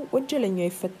ታስሮ ወንጀለኛው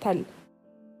ይፈታል።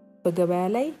 በገበያ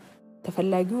ላይ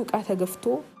ተፈላጊው ዕቃ ተገፍቶ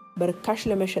በርካሽ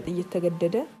ለመሸጥ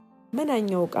እየተገደደ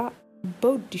መናኛው ዕቃ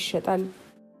በውድ ይሸጣል።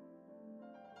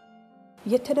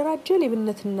 የተደራጀ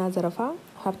ሌብነትና ዘረፋ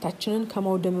ሀብታችንን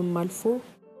ከማውደምም አልፎ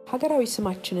ሀገራዊ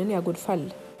ስማችንን ያጎድፋል፣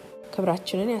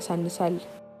 ክብራችንን ያሳንሳል።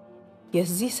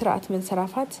 የዚህ ስርዓት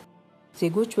መንሰራፋት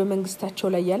ዜጎች በመንግስታቸው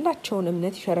ላይ ያላቸውን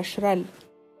እምነት ይሸረሽራል።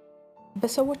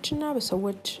 በሰዎችና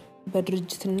በሰዎች፣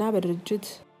 በድርጅትና በድርጅት፣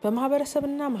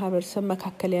 በማህበረሰብና ማህበረሰብ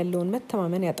መካከል ያለውን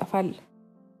መተማመን ያጠፋል።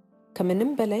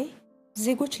 ከምንም በላይ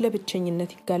ዜጎች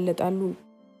ለብቸኝነት ይጋለጣሉ።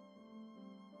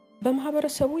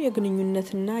 በማህበረሰቡ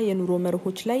የግንኙነትና የኑሮ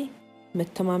መርሆች ላይ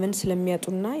መተማመን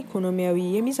ስለሚያጡና ኢኮኖሚያዊ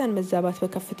የሚዛን መዛባት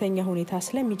በከፍተኛ ሁኔታ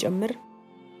ስለሚጨምር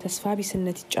ተስፋ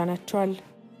ቢስነት ይጫናቸዋል።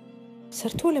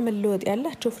 ሰርቶ ለመለወጥ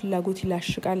ያላቸው ፍላጎት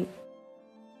ይላሽቃል።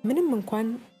 ምንም እንኳን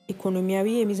ኢኮኖሚያዊ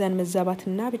የሚዛን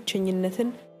መዛባትና ብቸኝነትን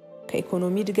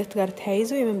ከኢኮኖሚ እድገት ጋር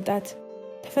ተያይዘው የመምጣት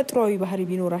ተፈጥሯዊ ባህሪ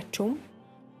ቢኖራቸውም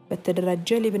በተደራጀ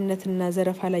ሌብነትና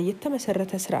ዘረፋ ላይ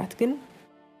የተመሰረተ ስርዓት ግን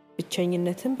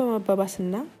ብቸኝነትን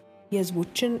በማባባስና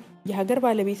የህዝቦችን የሀገር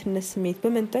ባለቤትነት ስሜት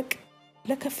በመንጠቅ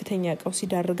ለከፍተኛ ቀውስ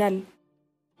ይዳርጋል።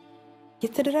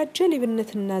 የተደራጀ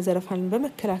ሌብነትና ዘረፋን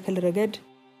በመከላከል ረገድ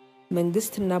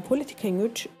መንግስትና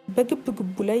ፖለቲከኞች በግብግቡ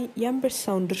ላይ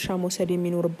የአንበሳውን ድርሻ መውሰድ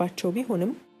የሚኖርባቸው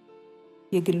ቢሆንም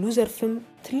የግሉ ዘርፍም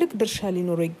ትልቅ ድርሻ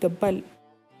ሊኖረው ይገባል።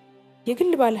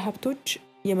 የግል ባለሀብቶች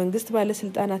የመንግስት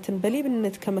ባለስልጣናትን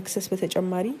በሌብነት ከመክሰስ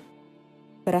በተጨማሪ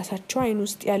በራሳቸው አይን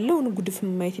ውስጥ ያለውን ጉድፍ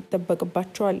ማየት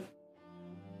ይጠበቅባቸዋል።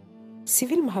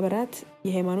 ሲቪል ማህበራት፣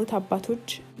 የሃይማኖት አባቶች፣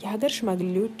 የሀገር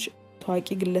ሽማግሌዎች፣ ታዋቂ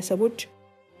ግለሰቦች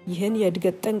ይህን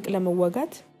የእድገት ጠንቅ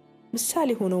ለመዋጋት ምሳሌ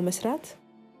ሆነው መስራት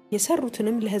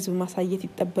የሰሩትንም ለህዝብ ማሳየት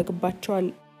ይጠበቅባቸዋል።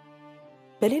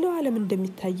 በሌላው ዓለም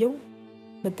እንደሚታየው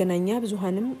መገናኛ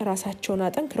ብዙሃንም ራሳቸውን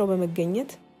አጠንክረው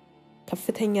በመገኘት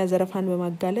ከፍተኛ ዘረፋን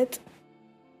በማጋለጥ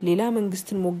ሌላ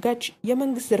መንግስትን ሞጋች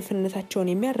የመንግስት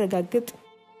ዘርፍነታቸውን የሚያረጋግጥ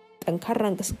ጠንካራ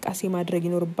እንቅስቃሴ ማድረግ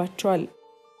ይኖርባቸዋል።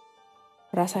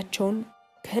 ራሳቸውን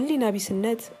ከህሊና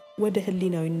ቢስነት ወደ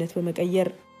ህሊናዊነት በመቀየር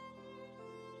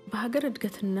በሀገር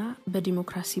እድገትና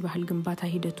በዲሞክራሲ ባህል ግንባታ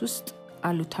ሂደት ውስጥ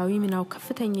አሉታዊ ሚናው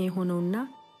ከፍተኛ የሆነውና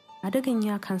አደገኛ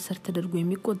ካንሰር ተደርጎ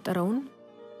የሚቆጠረውን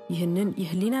ይህንን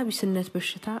የህሊና ቢስነት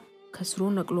በሽታ ከስሩ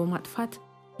ነቅሎ ማጥፋት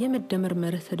የመደመር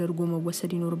መርህ ተደርጎ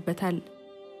መወሰድ ይኖርበታል።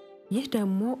 ይህ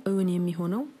ደግሞ እውን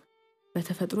የሚሆነው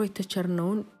በተፈጥሮ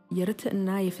የተቸርነውን የርትዕና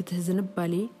የፍትህ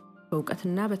ዝንባሌ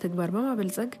በእውቀትና በተግባር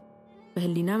በማበልጸግ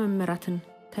በህሊና መመራትን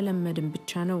ከለመድን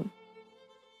ብቻ ነው።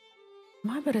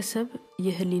 ማህበረሰብ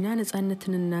የህሊና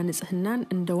ነፃነትንና ንጽህናን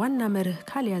እንደ ዋና መርህ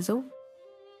ካልያዘው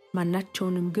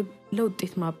ማናቸውንም ግብ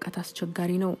ለውጤት ማብቃት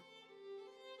አስቸጋሪ ነው።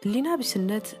 ህሊና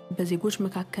ቢስነት በዜጎች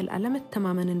መካከል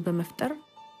አለመተማመንን በመፍጠር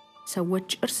ሰዎች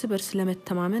እርስ በርስ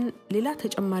ለመተማመን ሌላ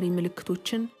ተጨማሪ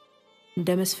ምልክቶችን እንደ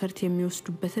መስፈርት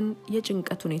የሚወስዱበትን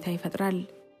የጭንቀት ሁኔታ ይፈጥራል።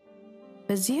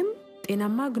 በዚህም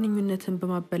ጤናማ ግንኙነትን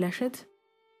በማበላሸት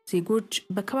ዜጎች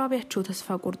በከባቢያቸው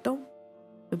ተስፋ ቆርጠው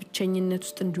በብቸኝነት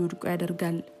ውስጥ እንዲወድቁ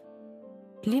ያደርጋል።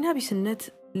 ህሊና ቢስነት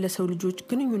ለሰው ልጆች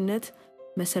ግንኙነት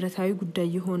መሰረታዊ ጉዳይ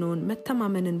የሆነውን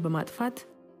መተማመንን በማጥፋት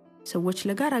ሰዎች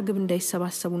ለጋራ ግብ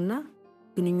እንዳይሰባሰቡና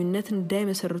ግንኙነት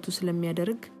እንዳይመሰርቱ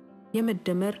ስለሚያደርግ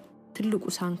የመደመር ትልቁ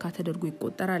ሳንካ ተደርጎ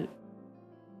ይቆጠራል።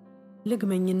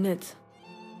 ልግመኝነት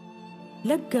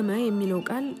ለገመ የሚለው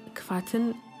ቃል ክፋትን፣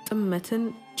 ጥመትን፣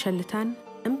 ቸልታን፣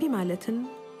 እንቢ ማለትን፣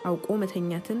 አውቆ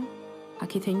መተኛትን፣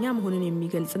 ሀኬተኛ መሆንን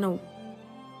የሚገልጽ ነው።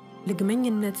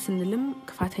 ልግመኝነት ስንልም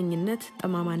ክፋተኝነት፣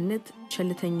 ጠማማነት፣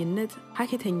 ቸልተኝነት፣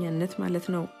 ሀኬተኛነት ማለት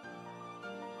ነው።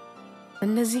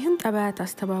 እነዚህን ጠባያት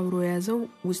አስተባብሮ የያዘው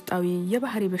ውስጣዊ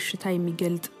የባህሪ በሽታ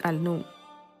የሚገልጽ ቃል ነው።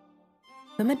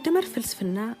 በመደመር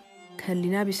ፍልስፍና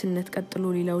ከህሊና ቢስነት ቀጥሎ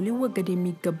ሌላው ሊወገድ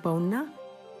የሚገባውና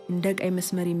እንደ ቀይ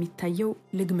መስመር የሚታየው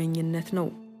ልግመኝነት ነው።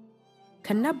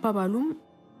 ከናባባሉም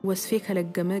ወስፌ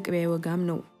ከለገመ ቅቤ አይወጋም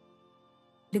ነው።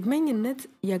 ልግመኝነት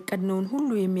ያቀድነውን ሁሉ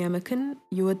የሚያመክን፣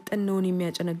 የወጠነውን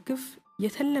የሚያጨነግፍ፣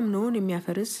 የተለምነውን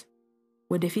የሚያፈርስ፣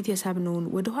 ወደፊት የሳብነውን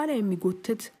ወደ ኋላ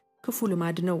የሚጎትት ክፉ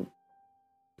ልማድ ነው።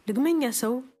 ልግመኛ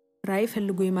ሰው ራይ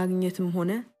ፈልጎ የማግኘትም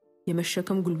ሆነ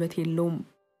የመሸከም ጉልበት የለውም።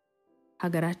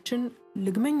 ሀገራችን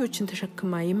ልግመኞችን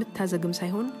ተሸክማ የምታዘግም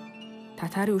ሳይሆን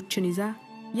ታታሪዎችን ይዛ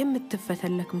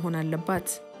የምትፈተለክ መሆን አለባት።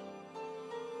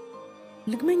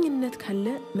 ልግመኝነት ካለ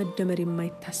መደመር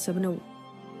የማይታሰብ ነው።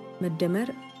 መደመር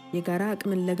የጋራ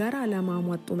አቅምን ለጋራ ዓላማ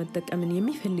ማሟጦ መጠቀምን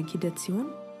የሚፈልግ ሂደት ሲሆን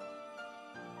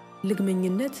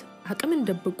ልግመኝነት አቅምን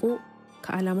ደብቆ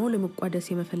ከዓላማው ለመቋደስ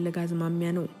የመፈለግ አዝማሚያ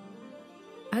ነው።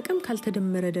 አቅም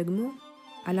ካልተደመረ ደግሞ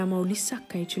ዓላማው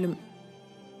ሊሳካ አይችልም።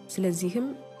 ስለዚህም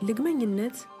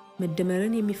ልግመኝነት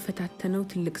መደመርን የሚፈታተነው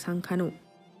ትልቅ ሳንካ ነው።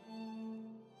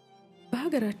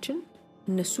 በሀገራችን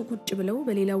እነሱ ቁጭ ብለው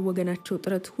በሌላው ወገናቸው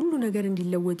ጥረት ሁሉ ነገር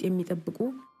እንዲለወጥ የሚጠብቁ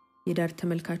የዳር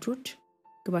ተመልካቾች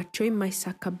ግባቸው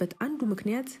የማይሳካበት አንዱ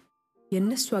ምክንያት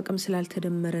የነሱ አቅም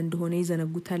ስላልተደመረ እንደሆነ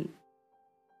ይዘነጉታል።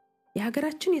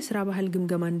 የሀገራችን የሥራ ባህል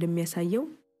ግምገማ እንደሚያሳየው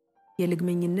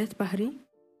የልግመኝነት ባህሪ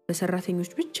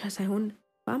በሰራተኞች ብቻ ሳይሆን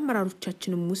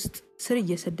በአመራሮቻችንም ውስጥ ስር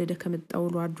እየሰደደ ከመጣው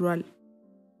አድሯል።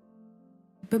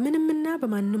 በምንምና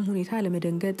በማንንም ሁኔታ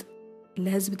ለመደንገጥ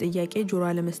ለህዝብ ጥያቄ ጆሮ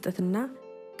ለመስጠትና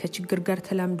ከችግር ጋር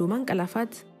ተላምዶ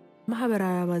ማንቀላፋት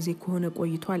ማህበራዊ አባዜ ከሆነ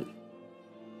ቆይቷል።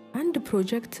 አንድ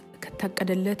ፕሮጀክት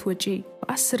ከታቀደለት ወጪ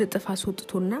በ10 እጥፍ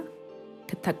አስወጥቶና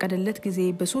ከታቀደለት ጊዜ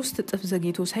በ3 እጥፍ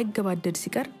ዘግይቶ ሳይገባደድ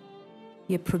ሲቀር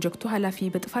የፕሮጀክቱ ኃላፊ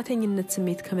በጥፋተኝነት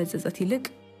ስሜት ከመጸጸት ይልቅ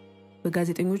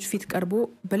በጋዜጠኞች ፊት ቀርቦ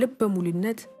በልበ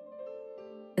ሙሉነት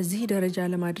እዚህ ደረጃ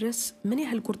ለማድረስ ምን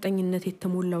ያህል ቁርጠኝነት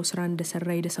የተሞላው ስራ እንደሰራ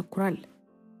ይደሰኩራል።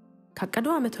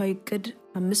 ካቀደው ዓመታዊ እቅድ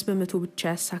 5% ብቻ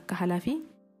ያሳካ ኃላፊ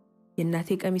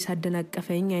የናቴ ቀሚስ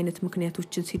አደናቀፈኝ አይነት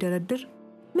ምክንያቶችን ሲደረድር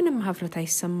ምንም ሀፍረት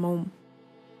አይሰማውም።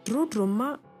 ድሮማ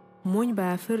ሞኝ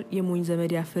ባያፍር የሞኝ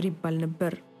ዘመድ ያፍር ይባል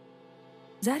ነበር።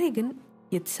 ዛሬ ግን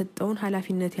የተሰጠውን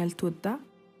ኃላፊነት ያልተወጣ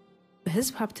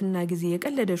በህዝብ ሀብትና ጊዜ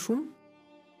የቀለደሹም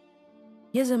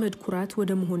የዘመድ ኩራት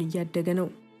ወደ መሆን እያደገ ነው።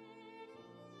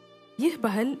 ይህ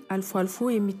ባህል አልፎ አልፎ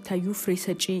የሚታዩ ፍሬ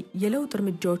ሰጪ የለውጥ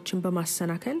እርምጃዎችን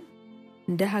በማሰናከል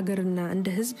እንደ ሀገርና እንደ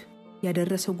ህዝብ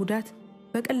ያደረሰው ጉዳት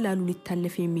በቀላሉ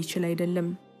ሊታለፍ የሚችል አይደለም።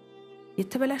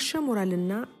 የተበላሸ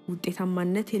ሞራልና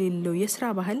ውጤታማነት የሌለው የሥራ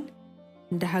ባህል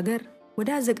እንደ ሀገር ወደ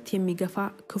አዘቅት የሚገፋ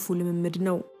ክፉ ልምምድ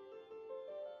ነው።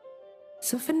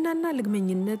 ስንፍናና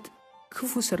ልግመኝነት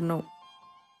ክፉ ስር ነው።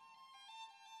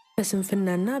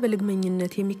 በስንፍናና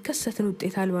በልግመኝነት የሚከሰትን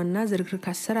ውጤት አልባና ዝርክርክ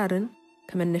አሰራርን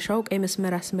ከመነሻው ቀይ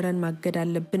መስመር አስምረን ማገድ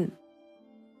አለብን።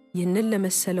 ይህንን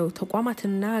ለመሰለው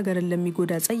ተቋማትና ሀገርን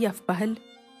ለሚጎዳ ጸያፍ ባህል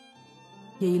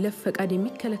የይለፍ ፈቃድ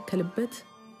የሚከለከልበት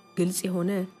ግልጽ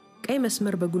የሆነ ቀይ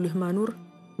መስመር በጉልህ ማኖር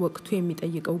ወቅቱ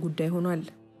የሚጠይቀው ጉዳይ ሆኗል።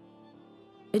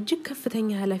 እጅግ ከፍተኛ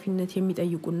ኃላፊነት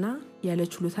የሚጠይቁና ያለ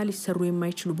ችሎታ ሊሰሩ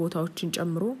የማይችሉ ቦታዎችን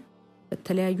ጨምሮ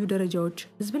በተለያዩ ደረጃዎች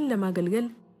ህዝብን ለማገልገል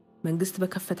መንግስት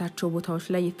በከፈታቸው ቦታዎች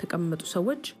ላይ የተቀመጡ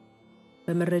ሰዎች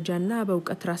በመረጃና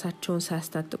በእውቀት ራሳቸውን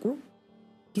ሳያስታጥቁ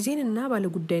ጊዜንና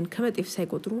ባለጉዳይን ከመጤፍ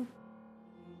ሳይቆጥሩ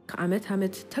ከዓመት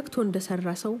ዓመት ተክቶ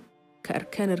እንደሰራ ሰው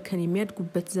ከእርከን እርከን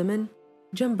የሚያድጉበት ዘመን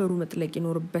ጀንበሩ መጥለቅ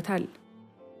ይኖርበታል።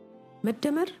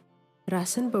 መደመር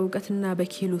ራስን በእውቀትና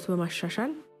በክህሎት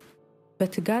በማሻሻል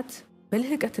በትጋት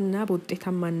በልህቀትና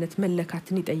በውጤታማነት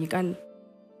መለካትን ይጠይቃል።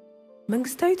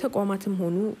 መንግስታዊ ተቋማትም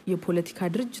ሆኑ የፖለቲካ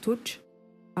ድርጅቶች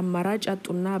አማራጭ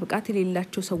አጡና ብቃት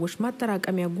የሌላቸው ሰዎች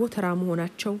ማጠራቀሚያ ጎተራ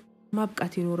መሆናቸው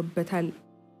ማብቃት ይኖርበታል።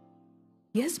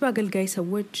 የህዝብ አገልጋይ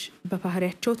ሰዎች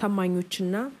በባህሪያቸው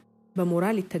ታማኞችና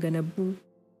በሞራል የተገነቡ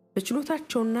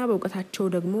በችሎታቸውና በእውቀታቸው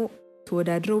ደግሞ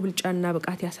ተወዳድረው ብልጫና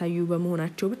ብቃት ያሳዩ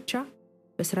በመሆናቸው ብቻ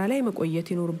በስራ ላይ መቆየት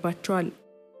ይኖርባቸዋል።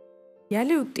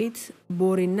 ያለ ውጤት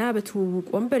በወሬና በትውውቅ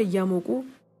ወንበር እያሞቁ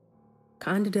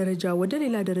ከአንድ ደረጃ ወደ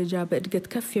ሌላ ደረጃ በእድገት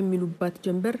ከፍ የሚሉባት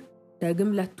ጀንበር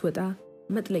ዳግም ላትወጣ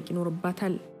መጥለቅ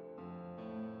ይኖርባታል።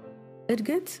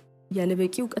 እድገት ያለ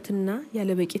በቂ ዕውቀትና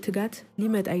ያለ በቂ ትጋት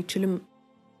ሊመጣ አይችልም።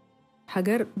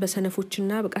 ሀገር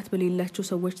በሰነፎችና ብቃት በሌላቸው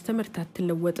ሰዎች ተመርታ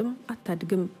አትለወጥም፣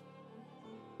 አታድግም።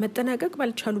 መጠናቀቅ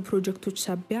ባልቻሉ ፕሮጀክቶች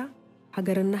ሳቢያ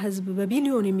ሀገርና ህዝብ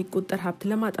በቢሊዮን የሚቆጠር ሀብት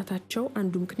ለማጣታቸው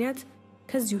አንዱ ምክንያት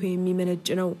ከዚሁ የሚመነጭ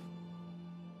ነው።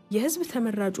 የህዝብ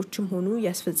ተመራጮችም ሆኑ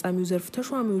ያስፈጻሚው ዘርፍ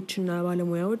ተሿሚዎችና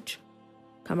ባለሙያዎች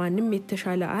ከማንም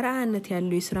የተሻለ አርአያነት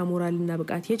ያለው የሥራ ሞራልና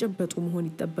ብቃት የጨበጡ መሆን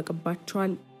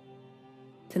ይጠበቅባቸዋል።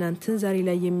 ትናንትን ዛሬ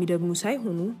ላይ የሚደግሙ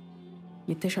ሳይሆኑ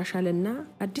የተሻሻለና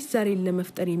አዲስ ዛሬን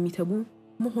ለመፍጠር የሚተጉ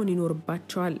መሆን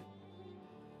ይኖርባቸዋል።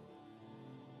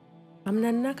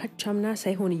 አምናና ካቻምና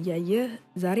ሳይሆን እያየህ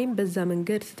ዛሬም በዛ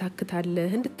መንገድ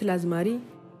ተታክታለህ እንድትላዝማሪ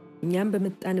እኛም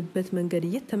በመጣንበት መንገድ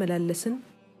እየተመላለስን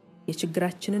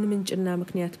የችግራችንን ምንጭና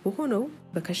ምክንያት በሆነው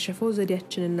በከሸፈው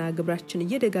ዘዴያችንና ግብራችን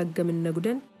እየደጋገምን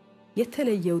ነጉደን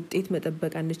የተለየ ውጤት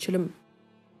መጠበቅ አንችልም።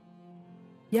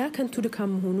 ያ ከንቱ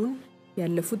ድካም መሆኑን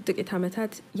ያለፉት ጥቂት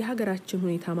ዓመታት የሀገራችን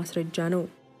ሁኔታ ማስረጃ ነው።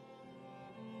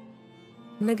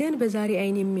 ነገን በዛሬ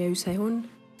አይን የሚያዩ ሳይሆን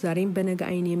ዛሬም በነገ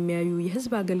አይን የሚያዩ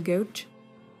የህዝብ አገልጋዮች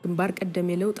ግንባር ቀደም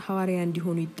የለውጥ ሐዋርያ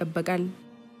እንዲሆኑ ይጠበቃል።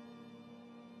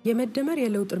 የመደመር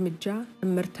የለውጥ እርምጃ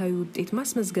እመርታዊ ውጤት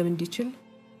ማስመዝገብ እንዲችል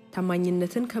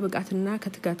ታማኝነትን ከብቃትና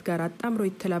ከትጋት ጋር አጣምሮ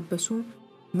የተላበሱ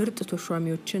ምርጥ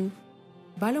ተሿሚዎችን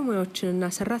ባለሙያዎችንና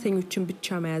ሰራተኞችን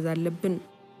ብቻ መያዝ አለብን።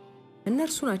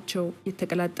 እነርሱ ናቸው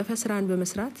የተቀላጠፈ ስራን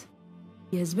በመስራት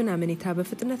የህዝብን አመኔታ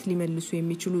በፍጥነት ሊመልሱ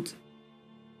የሚችሉት።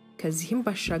 ከዚህም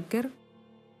ባሻገር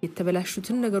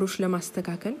የተበላሹትን ነገሮች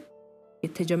ለማስተካከል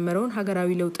የተጀመረውን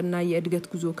ሀገራዊ ለውጥና የእድገት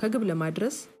ጉዞ ከግብ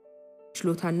ለማድረስ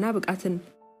ችሎታና ብቃትን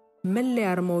መለያ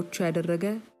አርማዎቹ ያደረገ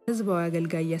ህዝባዊ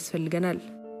አገልጋይ ያስፈልገናል።